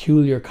into a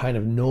peculiar kind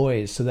of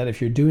noise, so that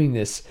if you're doing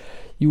this,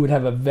 you would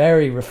have a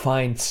very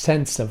refined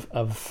sense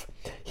of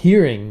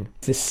hearing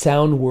this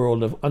sound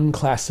world of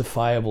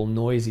unclassifiable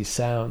noisy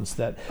sounds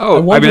that I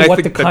wonder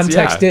what the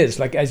context is.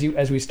 Like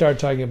as we start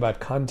talking about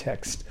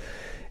context,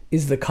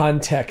 is the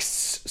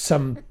context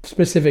some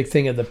specific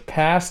thing of the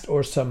past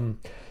or some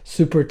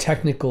super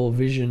technical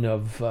vision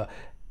of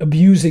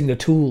abusing the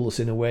tools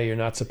in a way you're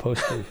not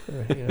supposed to?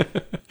 You know?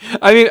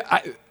 I mean,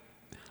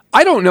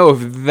 I don't know if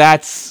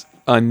that's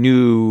a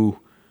new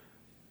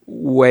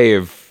way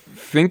of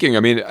thinking. I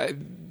mean,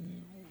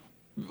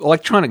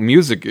 electronic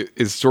music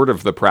is sort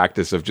of the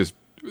practice of just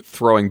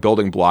throwing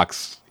building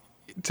blocks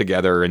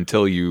together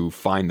until you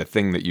find the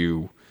thing that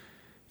you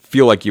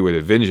feel like you would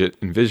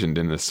envisioned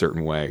in a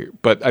certain way.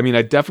 But I mean,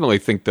 I definitely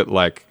think that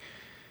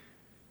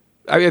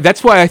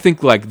that's why I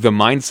think like the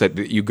mindset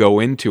that you go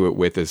into it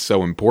with is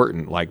so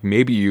important. Like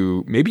maybe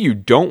you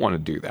don't want to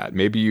do that.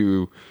 Maybe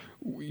you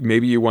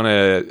want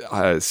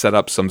to set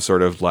up some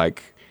sort of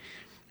like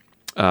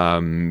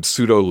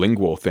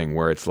pseudo-lingual thing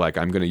where it's like,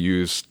 I'm going to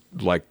use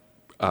like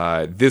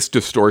this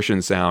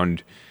distortion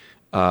sound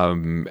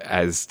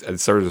as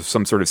sort of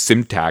some sort of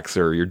syntax,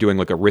 or you're doing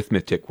like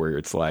arithmetic where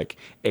it's like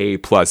A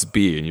plus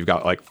B, and you've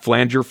got like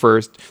flanger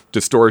first,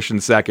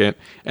 distortion second,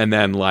 and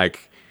then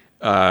like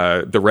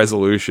the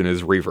resolution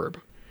is reverb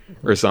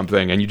or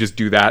something, and you just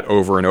do that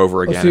over and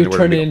over again in order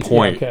to make a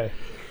point. Okay.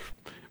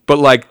 But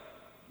like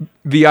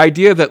the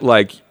idea that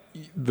like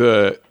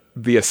the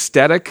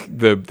aesthetic,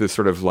 the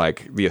sort of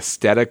like the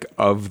aesthetic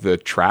of the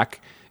track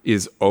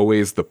is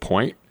always the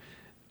point,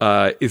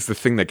 is the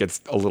thing that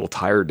gets a little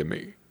tired to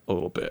me a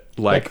little bit.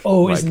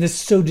 Isn't this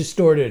so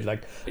distorted?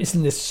 Like,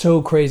 isn't this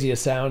so crazy a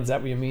sound? Is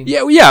that what you mean?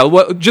 Yeah.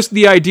 Well, just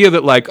the idea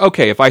that like,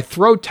 okay, if I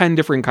throw 10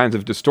 different kinds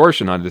of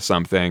distortion onto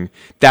something,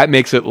 that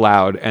makes it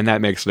loud and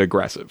that makes it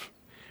aggressive.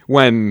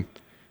 When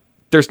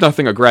there's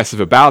nothing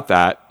aggressive about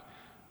that.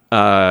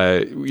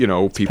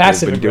 People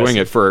have been doing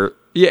it for...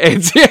 Yeah,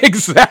 it's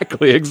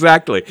exactly.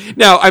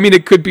 Now, I mean,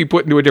 it could be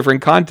put into a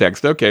different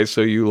context. Okay, so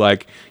you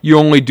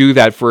only do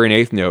that for an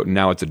eighth note, and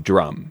now it's a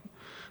drum.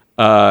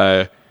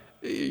 Fine,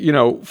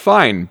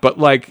 but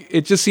like,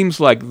 it just seems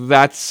like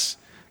that's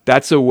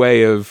a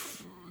way of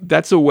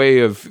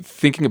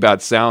thinking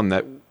about sound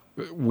that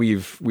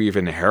we've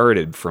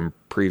inherited from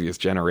previous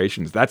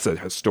generations. That's a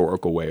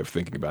historical way of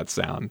thinking about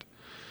sound.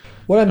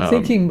 What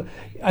I'm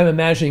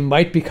imagining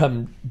might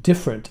become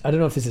different. I don't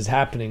know if this is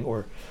happening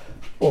or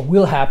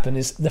will happen,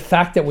 is the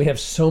fact that we have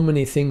so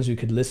many things we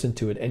could listen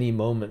to at any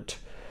moment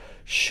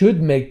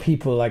should make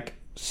people like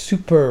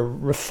super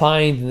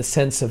refined in the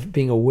sense of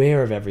being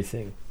aware of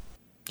everything.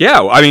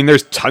 Yeah, I mean,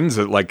 there's tons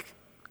of like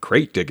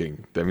crate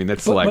digging. I mean,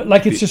 that's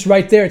but it's just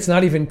right there. It's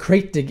not even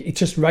crate digging. It's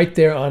just right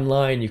there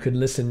online. You could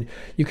listen.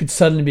 You could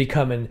suddenly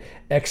become an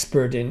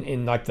expert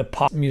in like the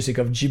pop music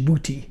of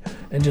Djibouti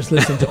and just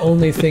listen to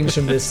only things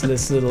from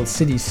this little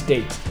city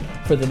state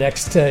for the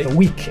next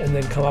week, and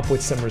then come up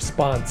with some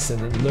response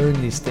and then learn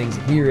these things,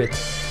 hear it.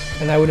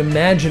 And I would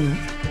imagine,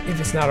 if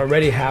it's not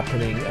already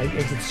happening,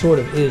 it sort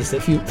of is, that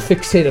if you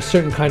fixate a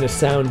certain kind of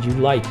sound you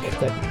like,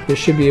 that there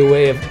should be a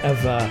way of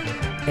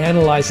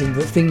analyzing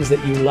the things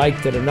that you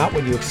like that are not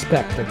what you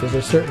expect. Like there's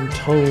a certain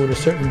tone, a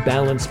certain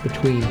balance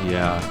between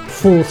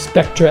full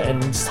spectra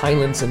and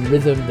silence and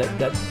rhythm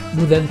that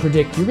will then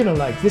predict you're going to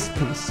like this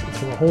piece. It's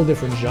from a whole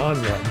different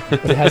genre,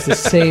 but it has the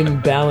same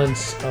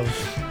balance of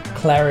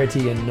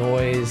clarity and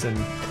noise. And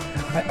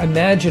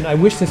I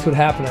wish this would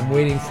happen. I'm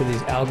waiting for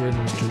these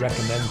algorithms to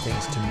recommend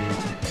things to me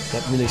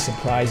that really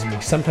surprise me.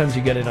 Sometimes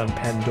you get it on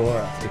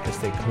Pandora because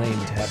they claim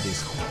to have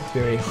these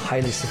very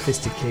highly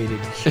sophisticated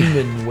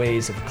human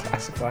ways of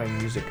classifying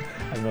music.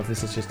 I don't know if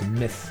this is just a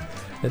myth,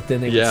 that then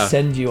they would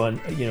send you on,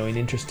 in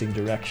interesting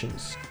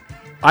directions.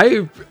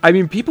 I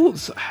mean,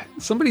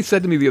 somebody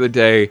said to me the other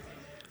day,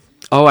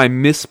 "Oh, I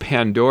miss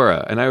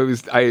Pandora," and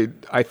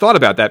I thought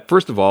about that.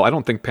 First of all, I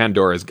don't think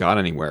Pandora has gone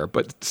anywhere,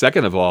 but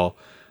second of all,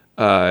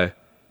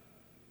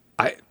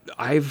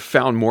 I've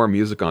found more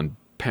music on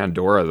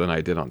Pandora than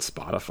I did on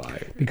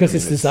Spotify, because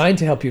it's designed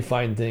to help you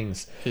find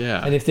things.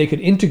 Yeah, and if they could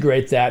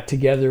integrate that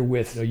together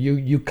with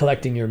you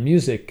collecting your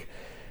music,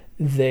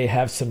 they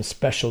have some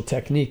special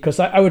technique. Because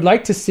I would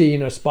like to see,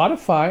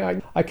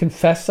 Spotify. I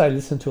confess I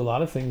listen to a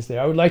lot of things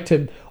there. I would like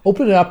to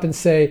open it up and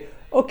say,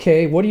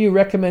 okay, what are you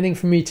recommending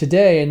for me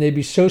today? And they'd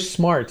be so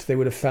smart. They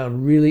would have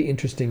found really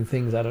interesting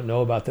things I don't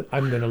know about that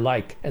I'm going to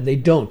like, and they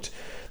don't.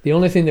 The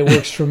only thing that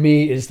works for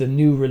me is the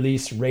new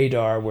release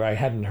Radar, where I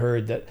hadn't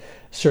heard that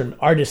certain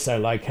artists I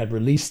like had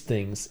released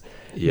things.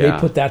 Yeah. They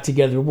put that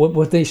together.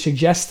 What they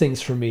suggest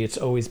things for me, it's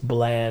always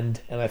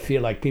bland, and I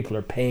feel like people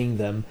are paying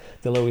them.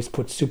 They'll always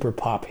put super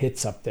pop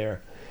hits up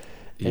there.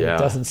 And it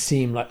doesn't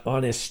seem like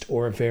honest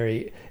or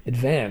very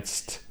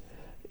advanced.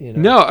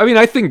 No, I mean,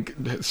 I think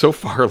so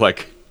far,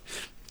 like,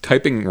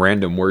 typing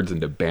random words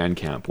into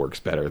Bandcamp works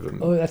better than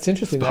that's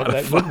interesting.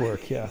 That would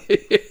work, yeah.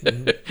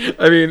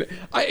 Mm-hmm. I mean,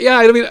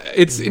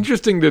 it's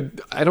interesting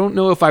I don't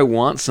know if I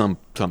want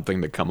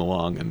something to come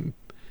along and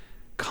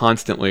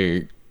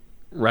constantly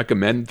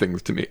recommend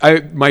things to me.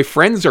 My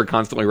friends are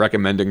constantly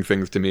recommending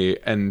things to me,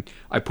 and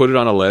I put it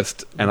on a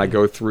list, and I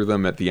go through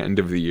them at the end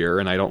of the year,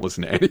 and I don't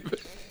listen to any of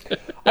it.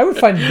 I would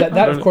find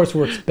that of course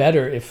works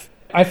better if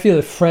I feel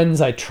if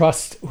friends I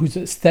trust whose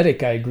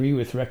aesthetic I agree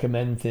with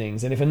recommend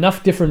things, and if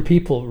enough different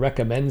people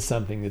recommend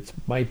something that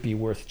might be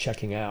worth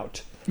checking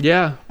out.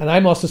 Yeah. And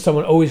I'm also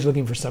someone always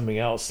looking for something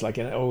else, like,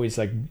 and always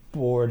like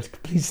bored.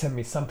 Please send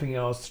me something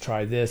else,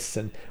 try this.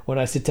 And when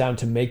I sit down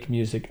to make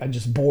music, I'm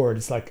just bored.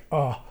 It's like,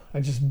 oh,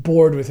 I'm just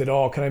bored with it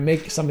all. Can I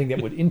make something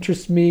that would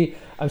interest me?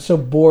 I'm so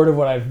bored of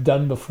what I've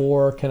done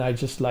before. Can I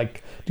just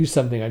like do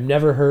something I've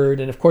never heard?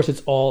 And of course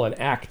it's all an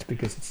act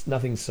because it's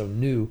nothing so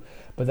new,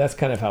 but that's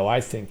kind of how I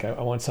think. I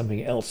want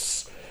something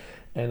else.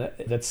 And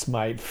that's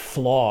my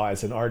flaw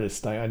as an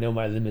artist. I know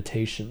my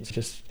limitations.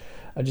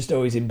 I'm just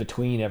always in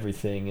between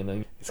everything,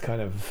 and it's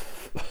kind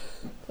of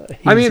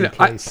I mean,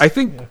 I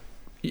think,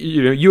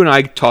 you and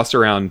I toss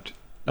around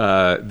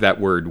that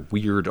word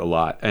weird a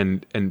lot.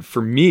 And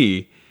for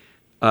me,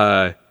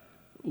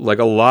 like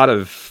a lot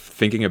of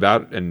thinking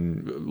about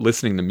and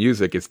listening to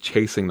music is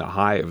chasing the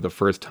high of the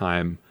first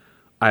time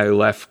I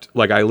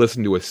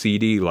listened to a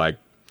CD like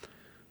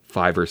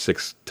 5 or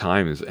 6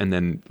 times, and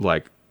then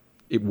like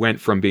it went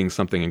from being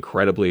something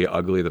incredibly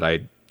ugly that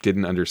I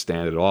didn't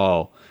understand at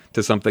all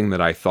to something that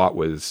I thought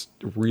was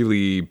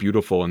really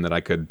beautiful and that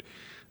I could,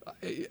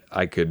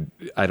 I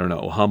don't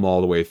know, hum all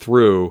the way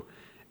through.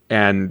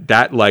 And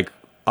that like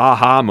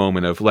aha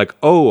moment of like,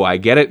 oh, I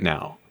get it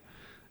now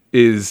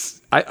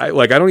is, I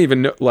don't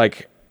even know,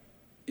 like,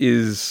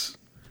 is,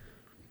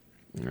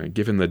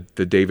 given the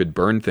David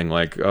Byrne thing,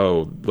 like,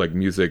 oh, like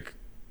music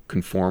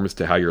conforms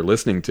to how you're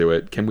listening to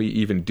it. Can we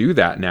even do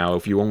that now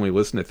if you only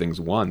listen to things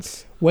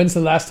once? When's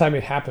the last time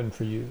it happened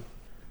for you?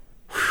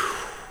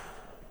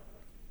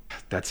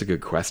 That's a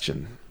good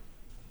question.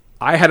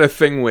 I had a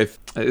thing with,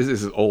 this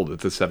is old,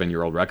 it's a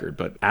 7-year-old record,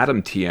 but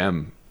Adam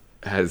TM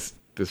has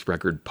this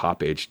record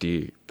Pop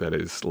HD that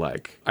is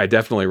like, I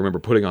definitely remember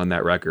putting on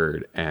that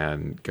record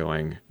and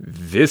going,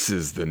 this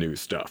is the new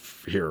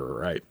stuff here,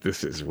 right?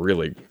 This is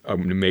really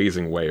an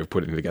amazing way of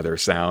putting together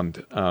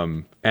sound.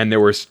 And there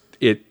was,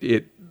 it's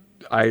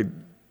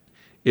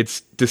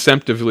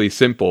deceptively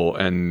simple,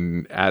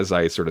 and as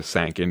I sort of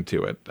sank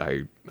into it,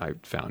 I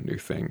found new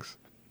things.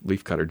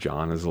 Leafcutter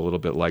John is a little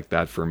bit like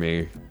that for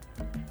me.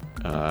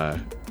 Yeah,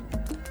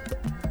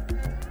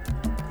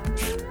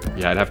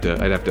 I'd have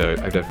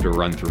to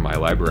run through my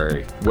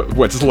library.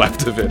 What's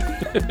left of it?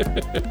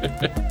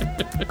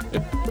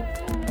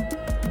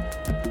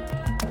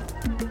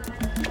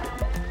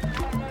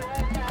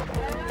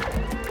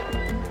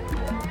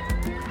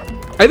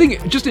 I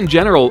think just in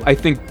general, I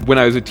think when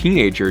I was a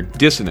teenager,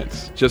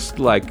 dissonance, just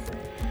like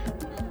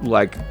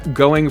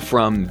going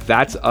from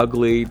that's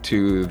ugly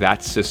to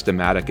that's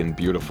systematic and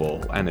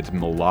beautiful and it's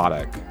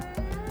melodic,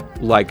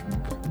 like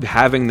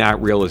having that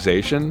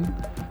realization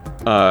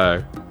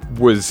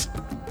was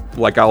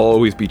like, I'll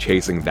always be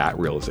chasing that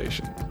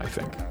realization, I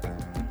think.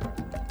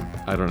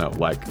 I don't know,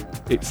 like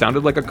it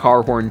sounded like a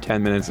car horn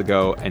 10 minutes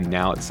ago, and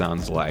now it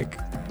sounds like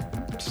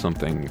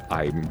something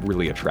I'm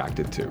really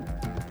attracted to.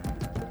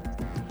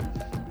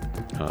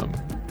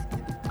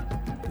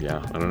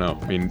 Yeah, I don't know.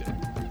 I mean,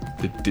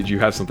 did you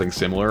have something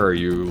similar? Are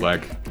you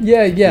like...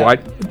 Yeah,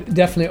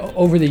 definitely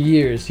over the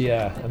years,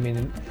 yeah. I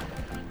mean,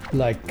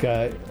 like,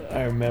 I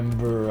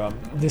remember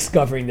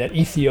discovering that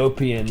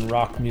Ethiopian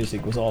rock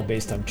music was all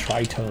based on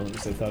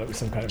tritones. I thought it was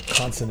some kind of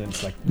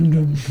consonants, like...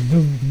 And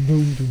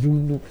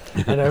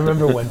I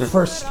remember when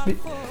first,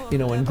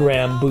 when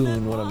Graham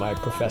Boone, one of my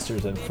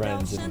professors and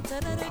friends in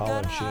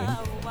college,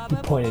 he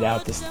pointed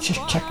out this,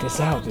 just check this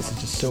out, this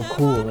is just so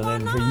cool. And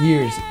then for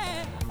years,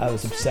 I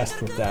was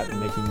obsessed with that and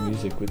making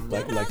music with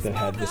like that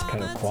had this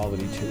kind of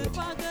quality to it.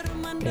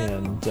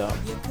 And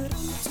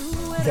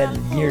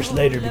then years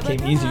later it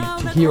became easier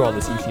to hear all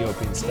this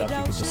Ethiopian stuff.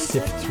 You could just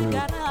sift through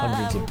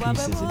hundreds of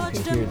pieces and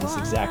you can hear this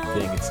exact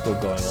thing. It's still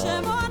going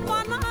on in the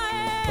more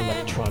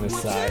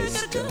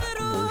electronicized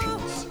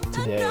versions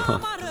today.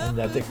 And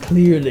that they're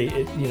clearly,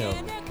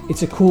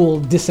 it's a cool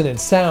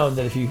dissonant sound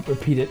that if you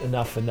repeat it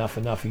enough,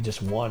 you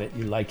just want it.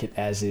 You like it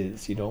as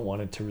is. You don't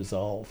want it to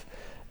resolve.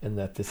 And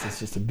that this is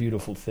just a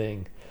beautiful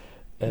thing,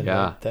 and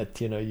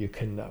that you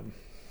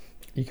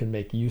can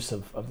make use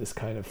of this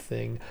kind of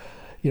thing.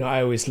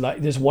 I always like,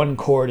 there's one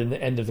chord in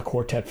the end of the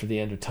quartet for the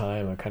end of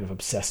time I'm kind of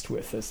obsessed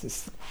with.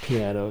 This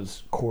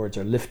piano's chords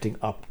are lifting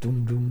up,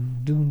 doom doom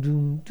doom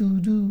doom doo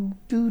doo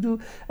doo doo,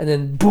 and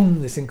then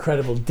boom, this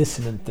incredible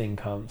dissonant thing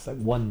comes, like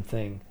one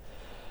thing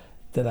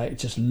that I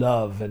just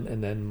love,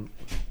 and then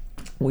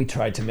we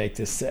tried to make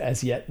this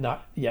as yet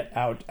not yet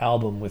out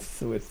album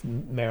with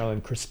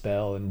Marilyn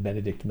Crispell and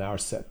Benedict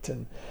Marset,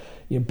 and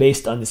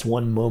based on this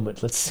one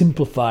moment, let's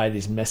simplify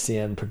these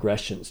Messiaen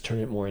progressions, turn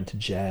it more into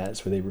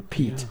jazz where they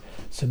repeat,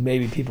 so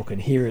maybe people can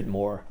hear it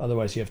more.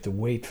 Otherwise, you have to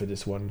wait for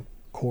this one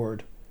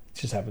chord. It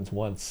just happens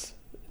once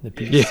in the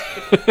piece.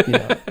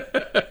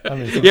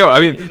 I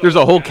mean, there's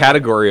a whole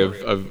category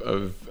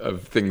of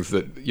things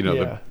that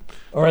the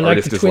or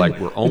artist is like,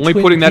 we're only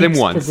putting that in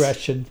once.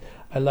 Progression.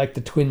 I like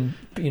the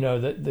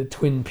the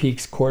Twin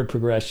Peaks chord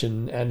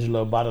progression,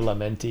 Angelo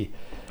Badalamenti.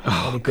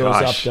 And it goes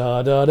up,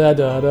 da da da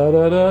da da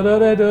da da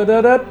da da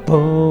da da,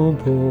 boom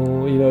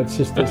boom. You know, it's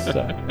just this.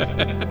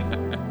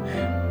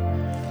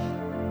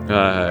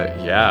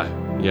 Yeah.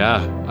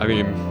 I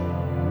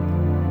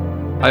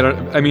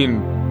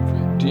mean,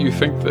 do you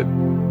think that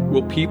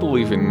will people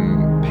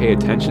even pay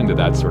attention to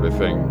that sort of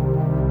thing?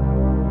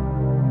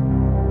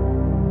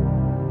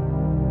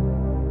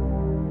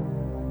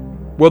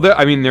 Well,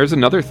 there's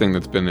another thing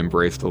that's been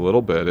embraced a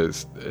little bit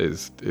is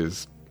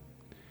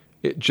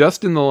it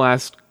just in the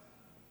last,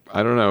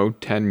 I don't know,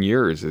 10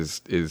 years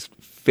is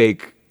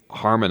fake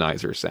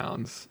harmonizer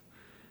sounds,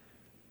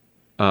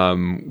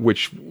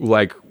 which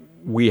like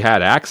we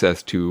had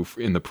access to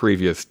in the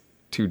previous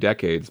 2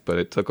 decades, but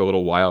it took a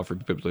little while for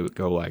people to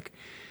go like,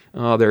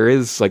 oh, there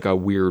is like a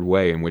weird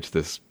way in which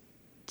this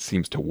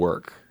seems to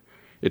work.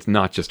 It's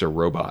not just a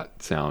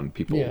robot sound.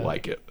 People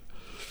like it.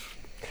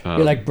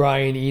 Like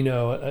Brian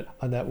Eno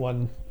on that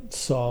one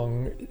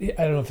song. I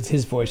don't know if it's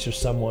his voice or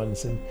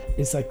someone's, and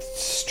it's like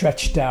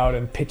stretched out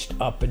and pitched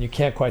up, and you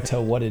can't quite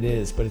tell what it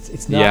is, but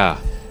it's not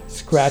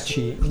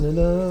scratchy.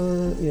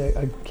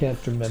 I can't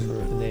remember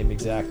the name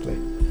exactly,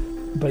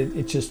 but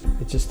it's just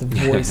the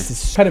voice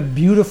is kind of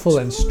beautiful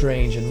and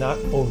strange and not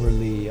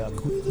overly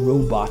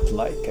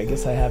robot-like. I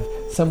guess I have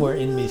somewhere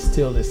in me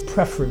still this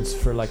preference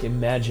for like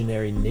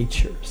imaginary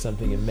nature,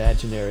 something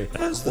imaginary,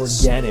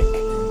 organic.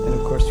 And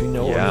of course, we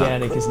know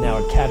organic is now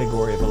a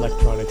category of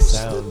electronic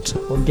sound.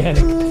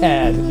 Organic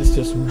pad, and it's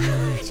just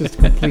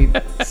complete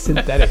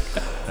synthetic.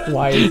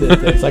 Why is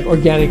it? It's like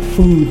organic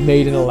food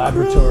made in a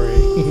laboratory.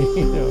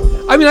 You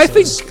know? I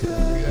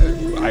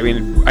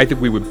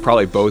think we would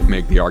probably both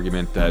make the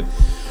argument that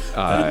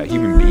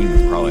human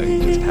beings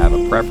probably just have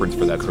a preference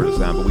for that sort of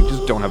sound, but we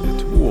just don't have the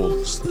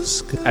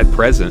tools at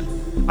present.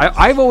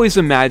 I've always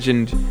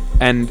imagined,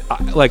 and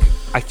I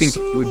think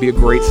it would be a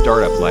great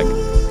startup, like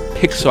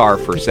Pixar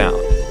for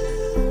sound.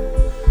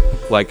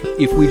 Like,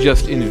 if we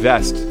just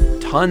invest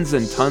tons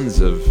and tons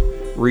of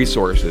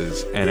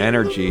resources and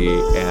energy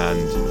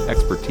and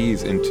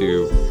expertise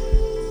into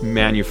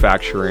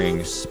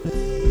manufacturing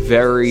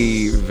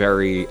very,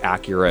 very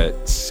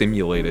accurate,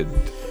 simulated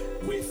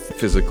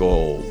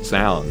physical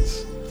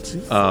sounds,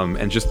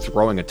 and just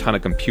throwing a ton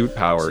of compute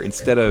power and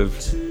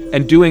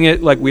doing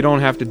it like we don't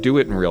have to do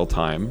it in real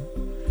time,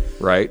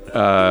 right?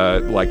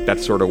 Like,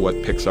 that's sort of what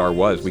Pixar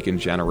was. We can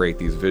generate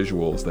these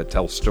visuals that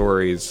tell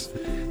stories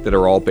that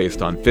are all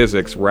based on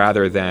physics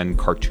rather than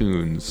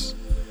cartoons,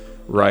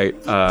 right?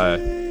 I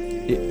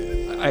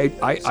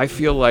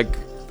feel like,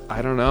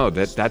 I don't know,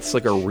 that's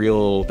like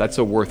that's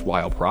a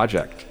worthwhile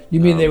project. You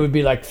mean they would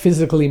be like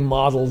physically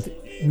modeled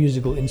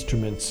musical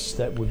instruments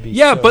that would be...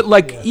 Yeah, but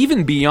like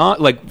even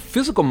beyond, like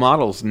physical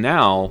models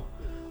now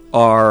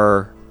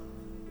are...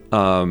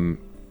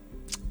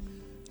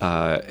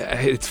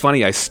 it's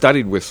funny, I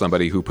studied with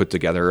somebody who put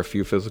together a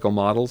few physical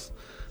models,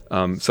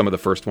 some of the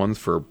first ones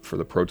for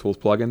the Pro Tools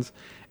plugins.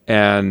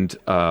 And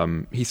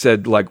he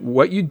said, like,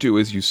 what you do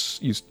is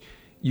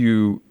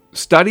you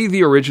study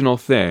the original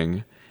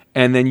thing,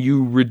 and then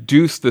you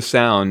reduce the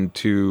sound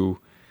to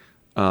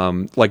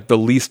like the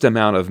least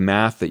amount of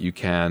math that you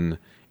can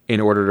in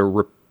order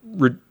to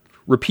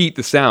repeat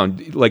the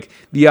sound. Like,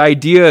 the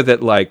idea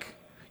that like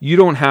you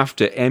don't have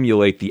to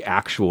emulate the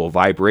actual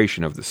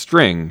vibration of the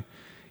string,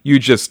 you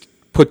just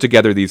put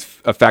together these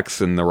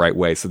effects in the right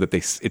way so that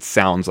it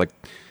sounds like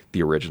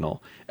the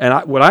original.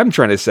 And what I'm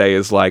trying to say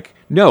is like,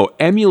 no,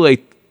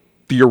 emulate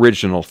the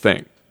original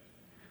thing.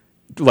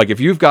 Like, if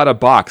you've got a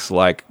box,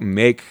 like,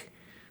 make,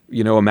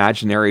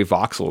 imaginary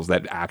voxels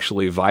that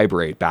actually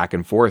vibrate back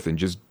and forth, and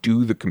just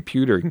do the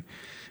computing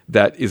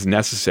that is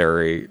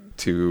necessary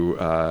to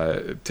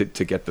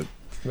get the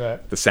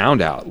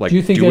sound out. Like, do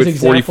you think there's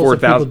examples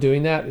of people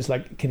doing that? It's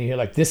like, can you hear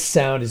like, this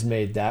sound is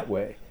made that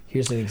way?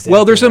 Here's an example.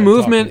 Well, there's a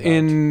movement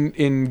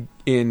in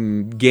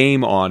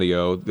game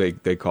audio.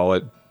 They call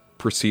it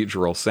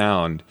procedural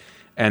sound,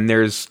 and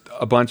there's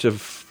a bunch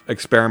of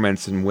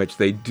experiments in which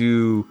they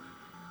do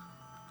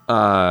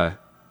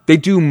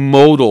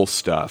modal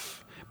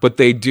stuff, but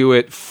they do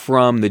it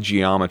from the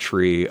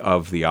geometry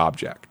of the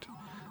object.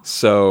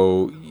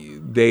 So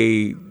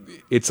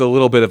it's a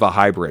little bit of a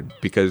hybrid,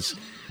 because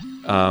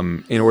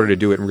in order to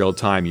do it in real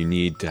time, you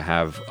need to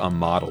have a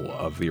model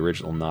of the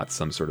original, not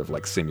some sort of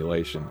like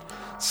simulation.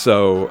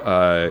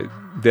 So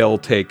they'll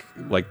take,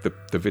 like,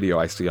 the video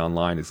I see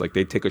online is like,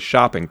 they take a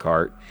shopping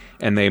cart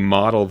and they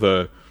model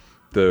the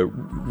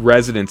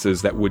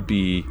residences that would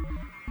be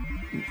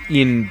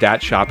in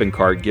that shopping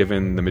cart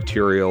given the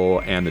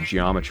material and the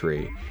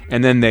geometry,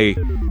 and then they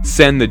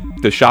send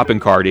the shopping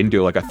cart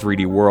into like a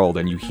 3D world,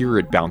 and you hear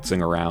it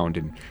bouncing around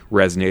and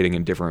resonating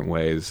in different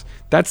ways.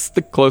 That's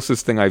the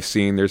closest thing I've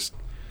seen. There's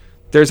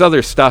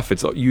other stuff.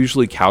 It's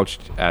usually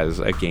couched as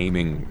a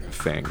gaming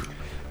thing,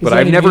 but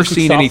I've never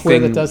seen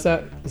anything that does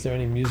that. Is there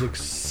any music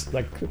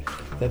like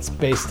that's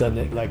based on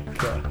it? Like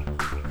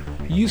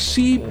you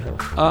see,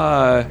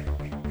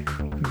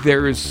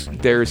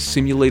 there's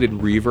simulated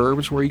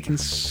reverbs where you can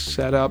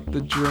set up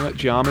the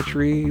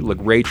geometry, like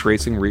ray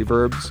tracing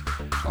reverbs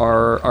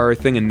are a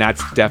thing, and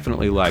that's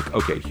definitely like,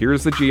 okay,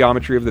 here's the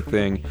geometry of the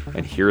thing,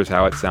 and here's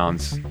how it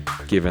sounds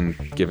given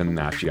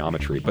that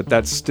geometry. But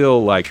that's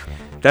still like,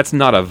 that's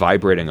not a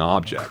vibrating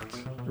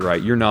object,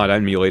 right? You're not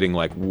emulating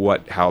like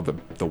how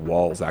the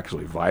walls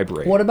actually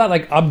vibrate. What about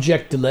like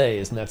object delay?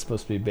 Isn't that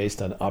supposed to be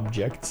based on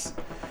objects?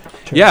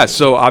 Yeah,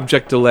 so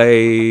object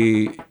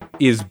delay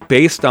is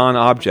based on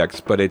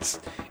objects, but it's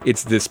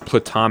this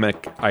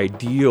platonic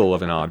ideal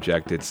of an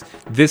object.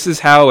 This is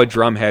how a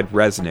drum head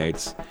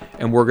resonates,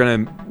 and we're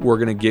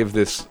gonna give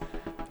this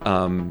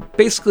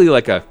basically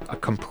like a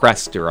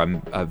compressed or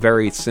a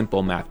very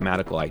simple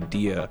mathematical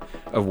idea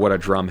of what a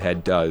drum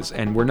head does,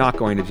 and we're not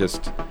going to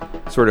just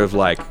sort of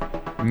like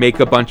make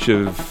a bunch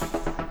of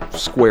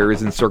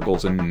squares and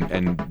circles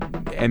and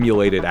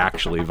emulate it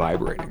actually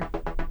vibrating.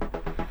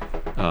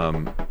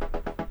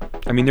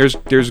 I mean,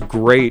 there's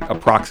great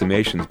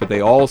approximations, but they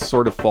all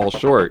sort of fall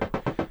short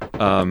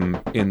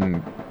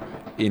in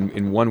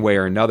one way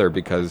or another,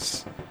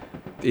 because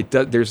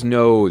there's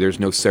no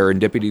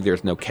serendipity,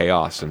 there's no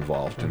chaos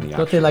involved in the.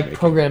 Don't they like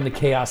program the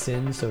chaos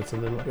in, so it's a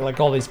little like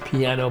all these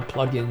piano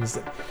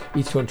plugins that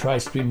each one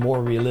tries to be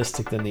more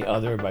realistic than the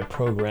other by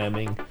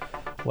programming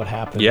what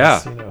happens.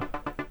 Yeah. You know,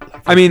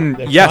 like I mean,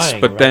 yes,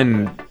 trying, but right?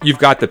 then you've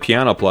got the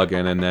piano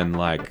plugin, and then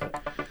like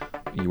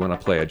you want to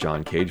play a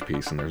John Cage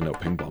piece, and there's no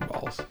ping pong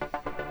balls.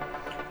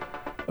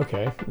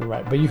 Okay,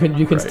 right, but you can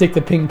right. Stick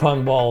the ping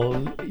pong ball,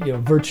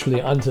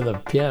 virtually onto the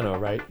piano,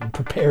 right, and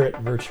prepare it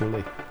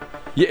virtually.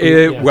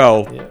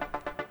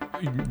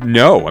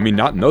 No, I mean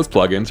not in those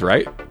plugins,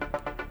 right?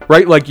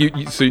 Right, like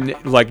so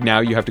like now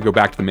you have to go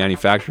back to the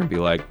manufacturer and be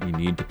like, you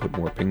need to put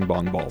more ping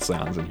pong ball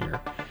sounds in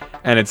here,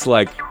 and it's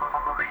like,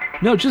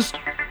 no, just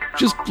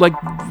like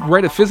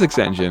write a physics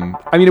engine.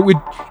 I mean,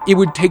 it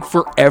would take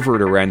forever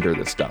to render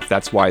this stuff.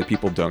 That's why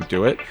people don't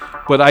do it.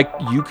 But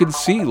you could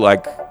see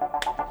like.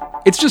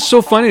 It's just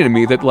so funny to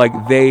me that like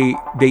they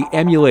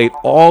emulate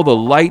all the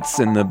lights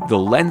and the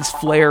lens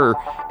flare,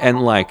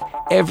 and like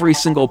every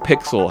single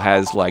pixel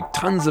has like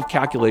tons of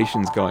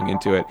calculations going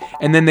into it,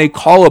 and then they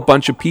call a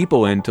bunch of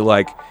people in to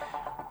like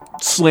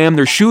slam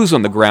their shoes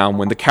on the ground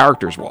when the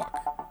characters walk.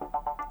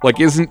 Like,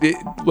 isn't it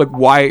like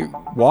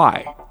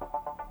why?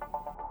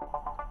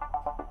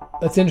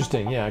 That's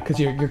interesting, yeah, because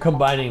you're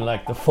combining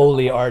like the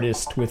Foley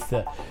artist with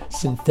the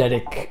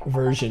synthetic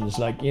versions.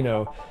 Like,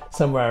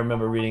 somewhere I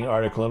remember reading an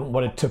article on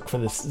what it took for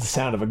the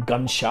sound of a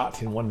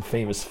gunshot in one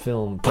famous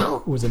film.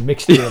 It was a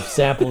mixture of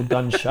sampled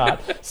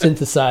gunshot,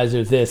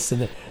 synthesizer, this,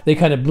 and they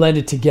kind of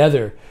blended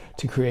together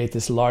to create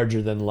this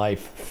larger than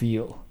life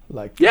feel.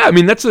 Like, yeah, I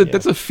mean that's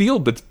a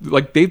field that's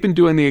like they've been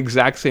doing the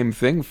exact same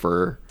thing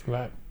for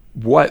right.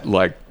 What,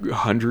 like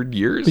 100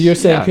 years? But you're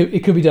saying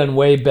it could be done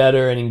way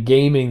better, and in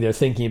gaming they're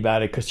thinking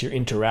about it because you're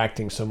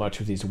interacting so much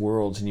with these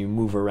worlds and you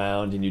move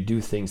around and you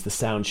do things. The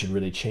sound should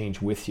really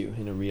change with you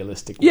in a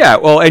realistic way. Yeah,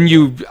 well, and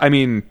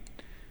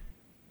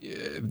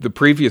the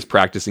previous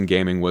practice in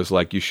gaming was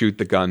like you shoot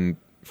the gun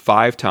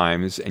 5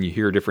 times and you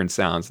hear different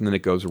sounds, and then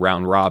it goes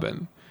round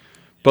robin.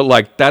 But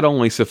like that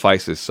only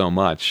suffices so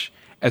much.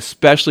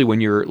 Especially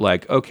when you're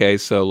like, okay,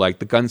 so like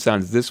the gun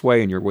sounds this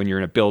way, and when you're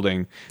in a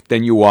building,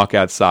 then you walk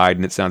outside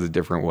and it sounds a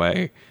different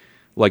way.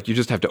 Like you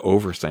just have to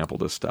oversample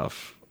this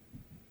stuff,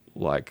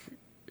 like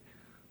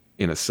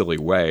in a silly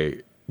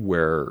way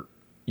where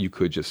you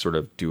could just sort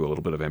of do a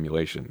little bit of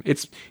emulation.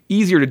 It's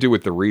easier to do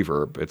with the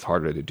reverb. It's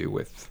harder to do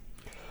with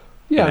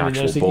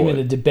there's even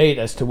a debate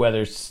as to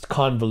whether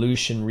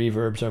convolution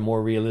reverbs are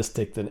more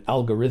realistic than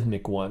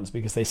algorithmic ones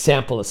because they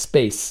sample a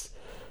space.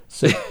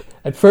 So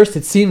at first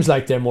it seems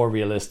like they're more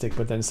realistic,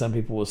 but then some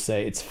people will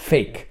say it's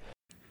fake.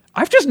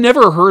 I've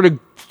never heard a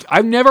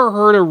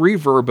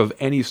reverb of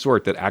any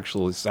sort that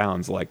actually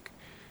sounds like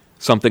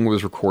something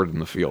was recorded in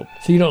the field.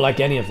 So you don't like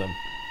any of them?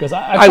 Because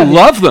I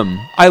love them.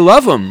 I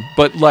love them,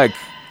 but like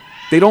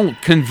they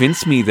don't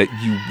convince me that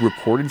you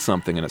recorded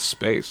something in a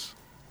space.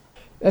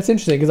 That's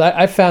interesting because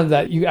I found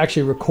that you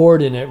actually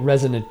record in a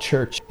resonant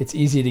church. It's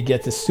easy to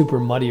get this super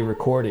muddy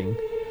recording.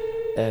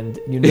 And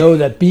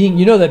that being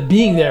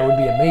there would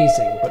be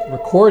amazing, but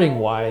recording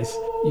wise,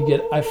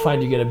 I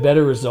find you get a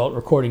better result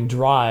recording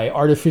dry,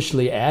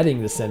 artificially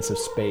adding the sense of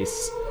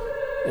space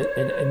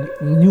and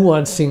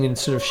nuancing and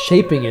sort of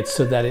shaping it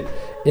so that it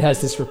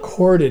has this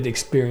recorded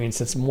experience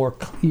that's more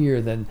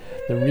clear than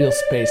the real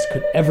space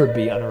could ever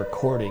be on a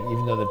recording,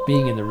 even though that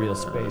being in the real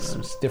space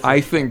is different.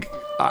 I think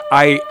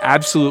I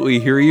absolutely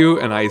hear you,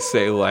 and I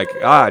say like,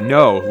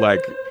 no,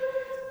 like.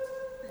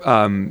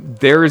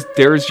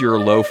 There's your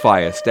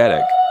lo-fi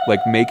aesthetic. Like,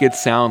 make it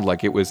sound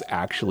like it was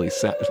actually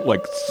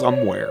like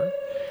somewhere,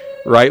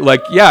 right? Like,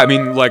 yeah, I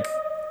mean, like,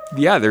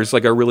 yeah, there's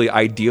like a really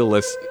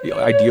idealized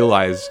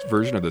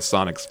version of the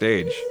sonic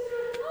stage.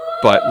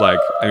 But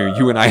like, I mean,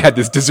 you and I had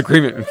this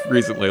disagreement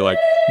recently. Like,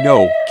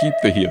 no, keep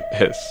the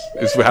hiss.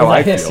 Is how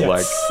I feel. Yes,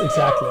 like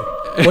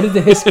exactly. What did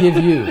the hiss give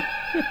you?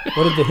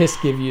 What did the hiss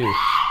give you?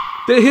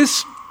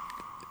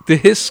 The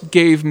hiss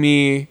gave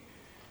me.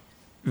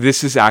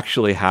 This is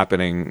actually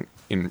happening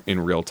in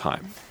real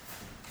time.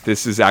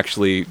 This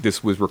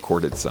was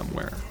recorded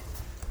somewhere.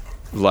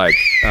 Like,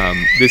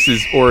 this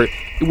is, or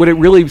what it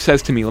really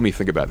says to me, let me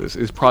think about this,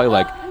 is probably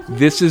like,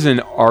 this is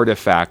an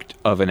artifact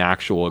of an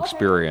actual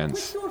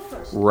experience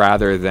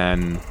rather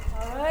than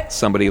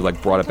somebody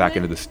like brought it back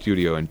into the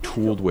studio and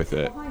tooled with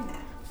it.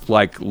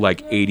 Like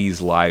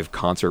 80s live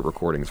concert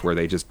recordings where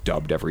they just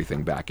dubbed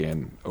everything back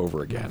in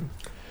over again.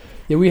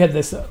 Yeah, we had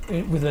this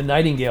with the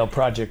Nightingale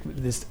project.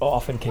 This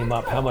often came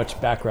up, how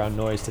much background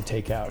noise to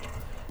take out.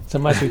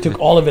 Sometimes we took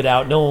all of it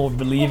out. No one would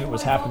believe it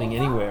was happening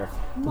anywhere.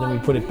 And then we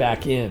put it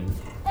back in.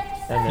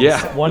 And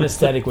then one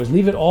aesthetic was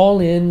leave it all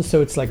in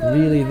so it's like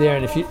really there.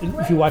 And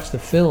if you watch the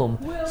film,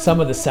 some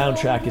of the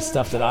soundtrack is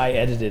stuff that I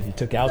edited and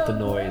took out the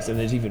noise. And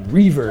there's even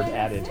reverb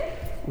added,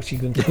 which you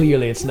can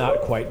clearly, it's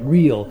not quite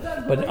real.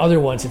 But in other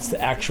ones, it's the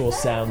actual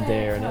sound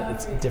there and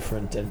it's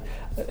different. And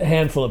a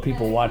handful of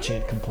people watching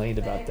it complained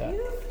about that.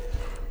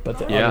 But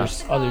the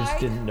others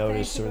didn't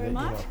notice, or that,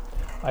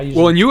 you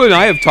know. And you and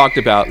I have talked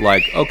about,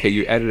 like, okay,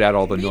 you edit out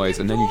all the noise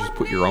and then you just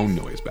put your own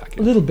noise back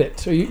in. A little bit.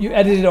 So you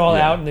edit it all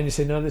out and then you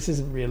say, no, this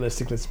isn't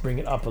realistic. Let's bring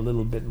it up a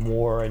little bit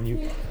more. And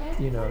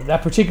you know,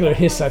 that particular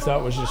hiss I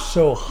thought was just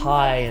so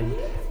high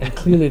and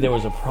clearly there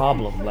was a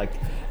problem. Like,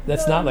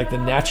 that's not like the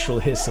natural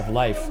hiss of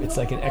life. It's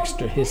like an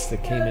extra hiss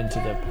that came into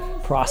the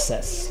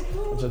process.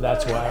 And so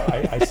that's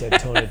why I said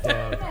tone it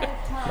down.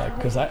 Like,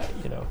 because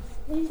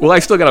Well, I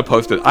still got to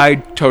post it. I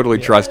totally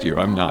trust you.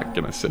 I'm not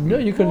going to sit. No,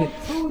 you can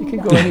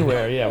go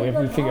anywhere. Yeah, we have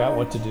to figure out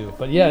what to do.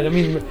 But yeah, I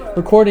mean,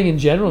 recording in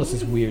general is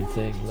this weird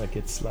thing. Like,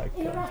 it's like,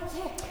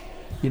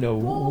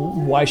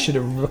 why should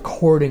a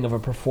recording of a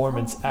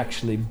performance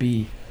actually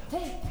be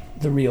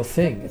the real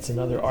thing? It's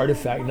another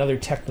artifact, another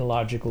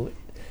technological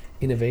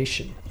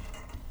innovation.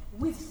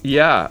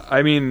 Yeah,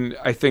 I mean,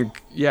 I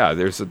think,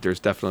 there's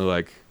definitely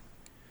like,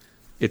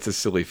 it's a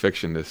silly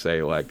fiction to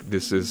say like,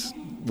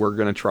 we're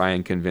going to try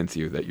and convince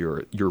you that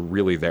you're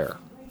really there.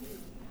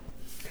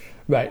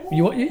 Right.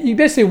 You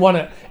basically want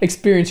to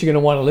experience you're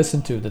going to want to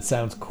listen to that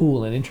sounds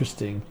cool and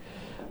interesting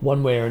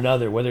one way or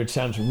another. Whether it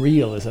sounds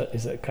real is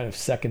a kind of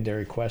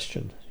secondary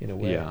question in a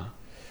way. Yeah.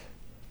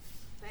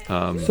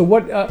 So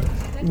what,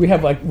 we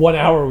have like 1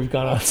 hour we've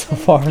gone on so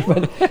far,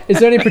 but is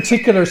there any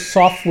particular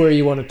software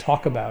you want to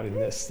talk about in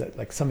this, that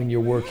like something you're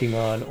working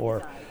on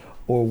or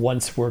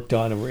once worked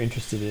on and were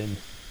interested in?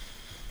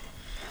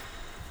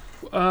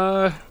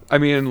 I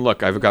mean,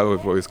 look, I've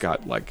always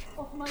got like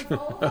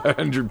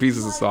 100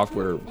 pieces of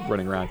software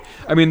running around.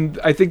 I mean,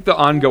 I think the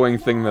ongoing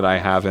thing that I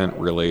haven't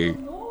really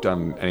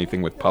done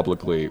anything with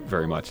publicly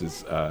very much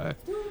is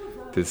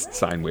this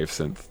sine wave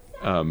synth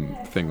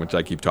thing, which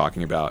I keep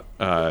talking about.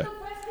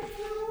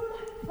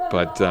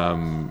 But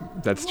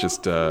that's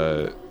just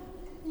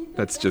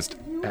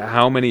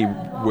how many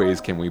ways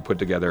can we put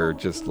together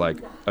just like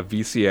a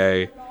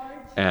VCA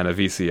and a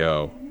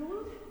VCO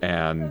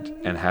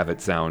and have it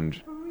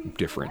sound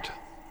different.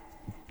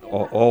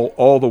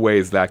 All the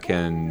ways that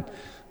can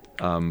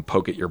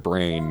poke at your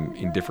brain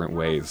in different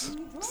ways.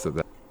 So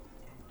that,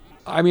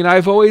 I mean,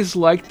 I've always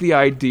liked the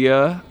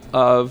idea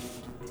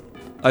of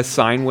a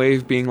sine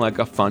wave being like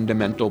a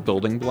fundamental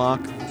building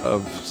block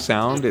of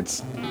sound.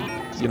 It's,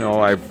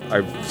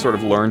 I've sort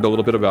of learned a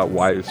little bit about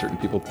why certain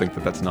people think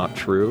that that's not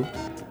true.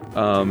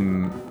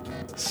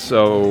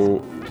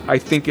 So I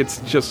think it's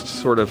just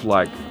sort of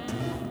like,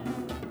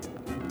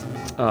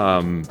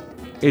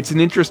 it's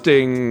an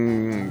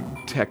interesting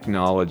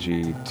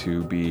technology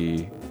to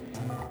be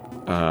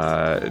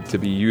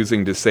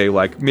using to say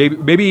like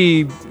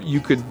maybe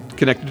you could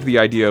connect it to the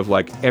idea of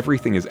like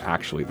everything is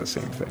actually the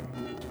same thing.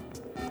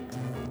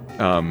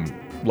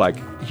 Like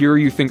here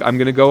you think I'm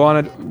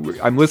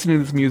listening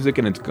to this music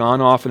and it's gone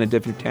off in a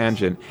different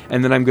tangent,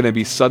 and then I'm going to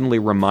be suddenly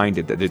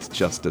reminded that it's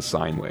just a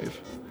sine wave.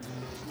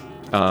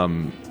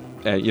 And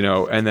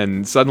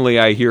then suddenly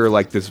I hear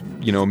like this,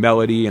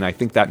 melody, and I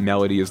think that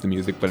melody is the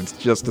music, but it's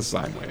just a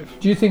sine wave.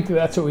 Do you think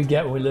that's what we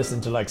get when we listen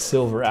to like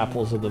Silver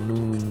Apples of the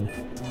Moon,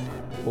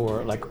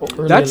 or like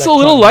early That's a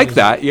little like music?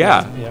 that,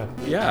 yeah.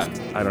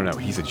 I don't know.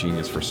 He's a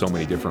genius for so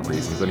many different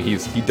reasons. I mean,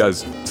 he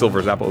does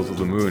Silver Apples of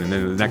the Moon, and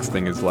then the next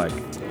thing is like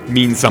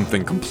means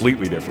something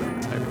completely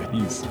different. I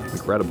mean, he's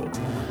incredible.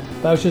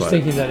 But I was just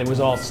thinking that it was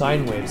all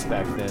sine waves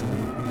back then.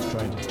 He was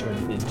trying to turn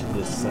it into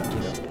this,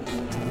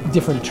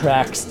 different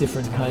tracks,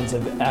 different kinds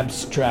of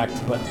abstract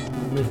but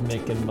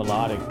rhythmic and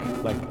melodic,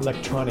 like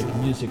electronic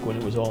music when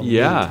it was all new.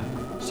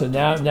 So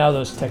now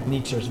those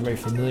techniques are very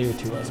familiar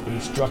to us, but he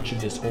structured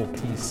this whole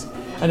piece.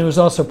 And it was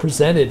also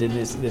presented in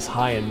this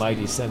high and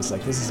mighty sense,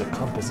 like this is a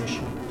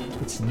composition.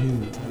 It's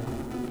new.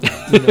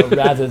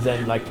 Rather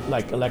than like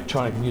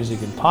electronic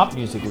music and pop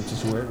music, which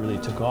is where it really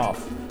took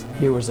off.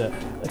 Here was a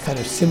kind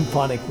of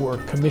symphonic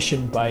work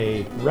commissioned by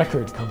a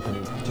record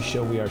company to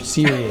show we are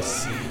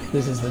serious.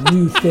 This is the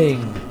new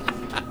thing.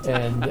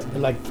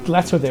 And like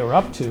that's what they were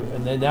up to.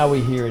 And then now we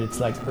hear it, it's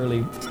like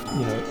early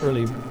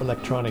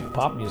electronic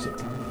pop music.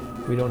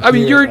 We don't. I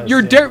mean,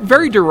 you're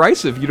very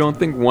derisive. You don't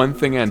think one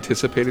thing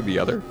anticipated the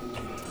other?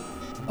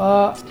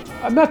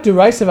 I'm not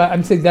derisive.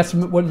 I'm saying that's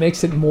what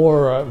makes it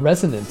more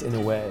resonant in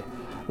a way.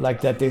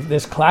 like that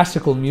there's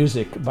classical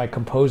music by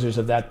composers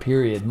of that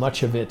period.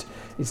 Much of it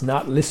is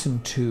not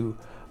listened to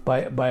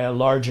by a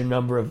larger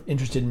number of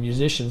interested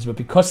musicians, but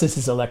because this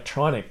is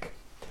electronic,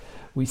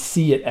 we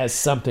see it as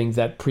something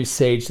that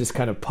presaged this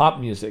kind of pop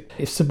music.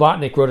 If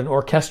Subotnick wrote an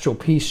orchestral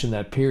piece from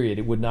that period,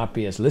 it would not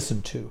be as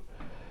listened to.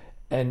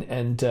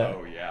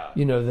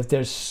 You know, that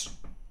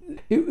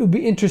it would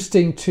be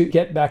interesting to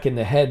get back in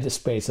the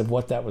space of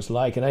what that was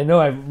like. And I know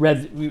I've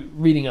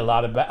reading a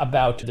lot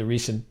about the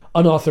recent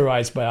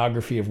unauthorized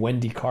biography of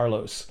Wendy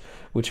Carlos,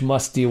 which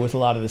must deal with a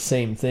lot of the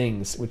same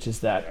things, which is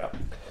that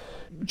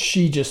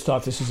she just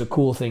thought this was a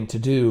cool thing to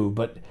do,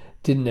 but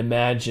didn't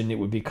imagine it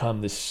would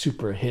become this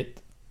super hit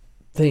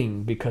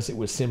thing because it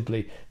was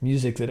simply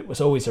music that it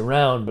was always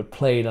around but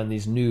played on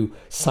these new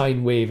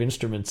sine wave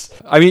instruments.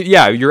 I mean,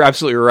 yeah, you're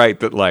absolutely right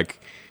that like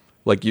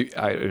you,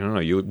 I don't know,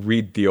 you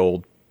read the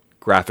old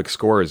graphic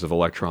scores of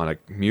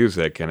electronic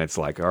music and it's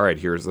like, all right,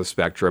 here's the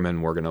spectrum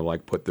and we're gonna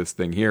like put this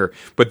thing here.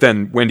 But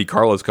then Wendy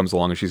Carlos comes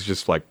along and she's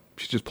just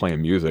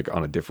playing music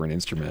on a different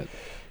instrument.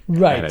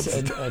 Right,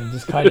 and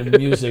this kind of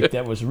music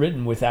that was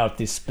written without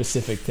these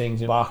specific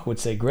things. Bach would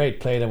say,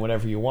 great, play them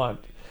whatever you want.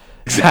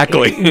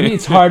 Exactly.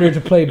 It's harder to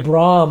play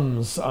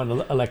Brahms on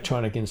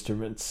electronic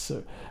instruments,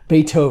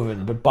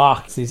 Beethoven, but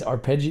Bach, these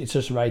arpeggi, it's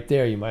just right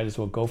there. You might as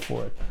well go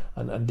for it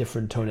on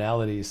different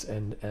tonalities.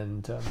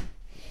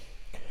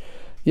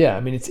 Yeah, I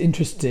mean, it's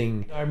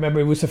interesting. I remember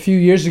it was a few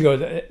years ago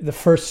that the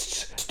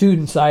first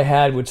students I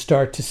had would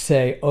start to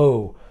say,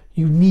 oh,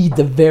 you need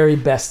the very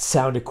best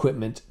sound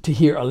equipment to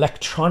hear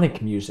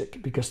electronic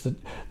music because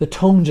the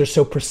tones are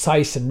so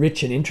precise and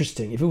rich and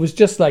interesting. If it was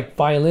just like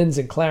violins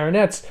and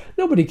clarinets,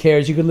 nobody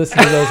cares. You could listen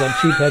to those on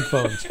cheap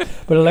headphones.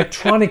 But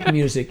electronic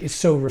music is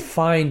so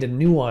refined and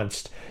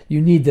nuanced.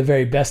 You need the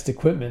very best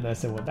equipment. And I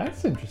said, well,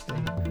 that's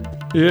interesting.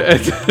 Yeah,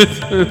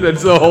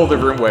 it's a whole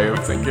different way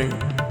of thinking.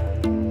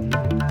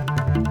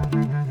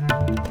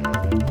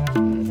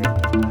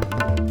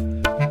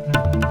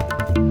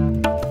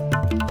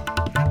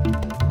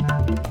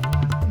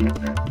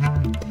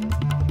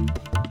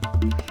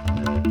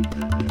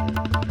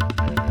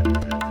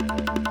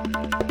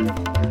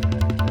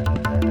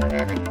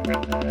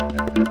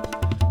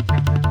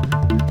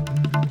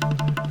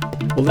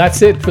 Well,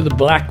 that's it for the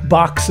Black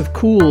Box of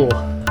Cool.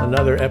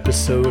 Another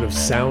episode of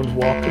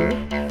Soundwalker.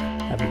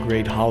 Have a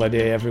great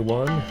holiday,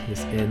 everyone.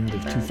 This end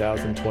of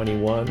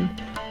 2021.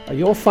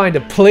 You'll find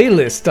a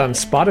playlist on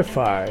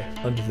Spotify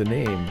under the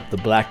name The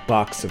Black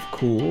Box of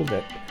Cool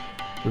that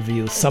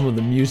reveals some of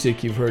the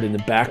music you've heard in the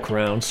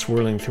background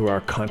swirling through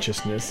our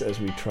consciousness as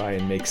we try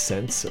and make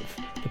sense of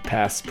the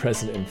past,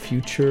 present, and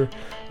future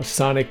of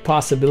sonic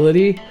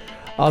possibility.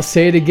 I'll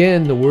say it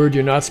again, the word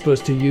you're not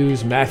supposed to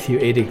use, Matthew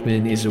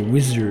Adigman is a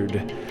wizard,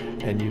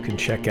 and you can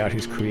check out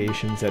his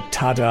creations at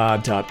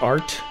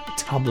tada.art,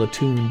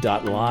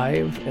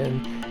 tablatune.live,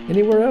 and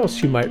anywhere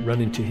else you might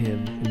run into him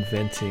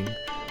inventing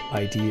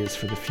ideas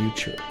for the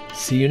future.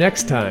 See you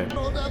next time.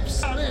 Turn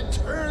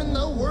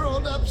the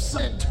world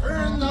upside,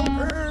 turn the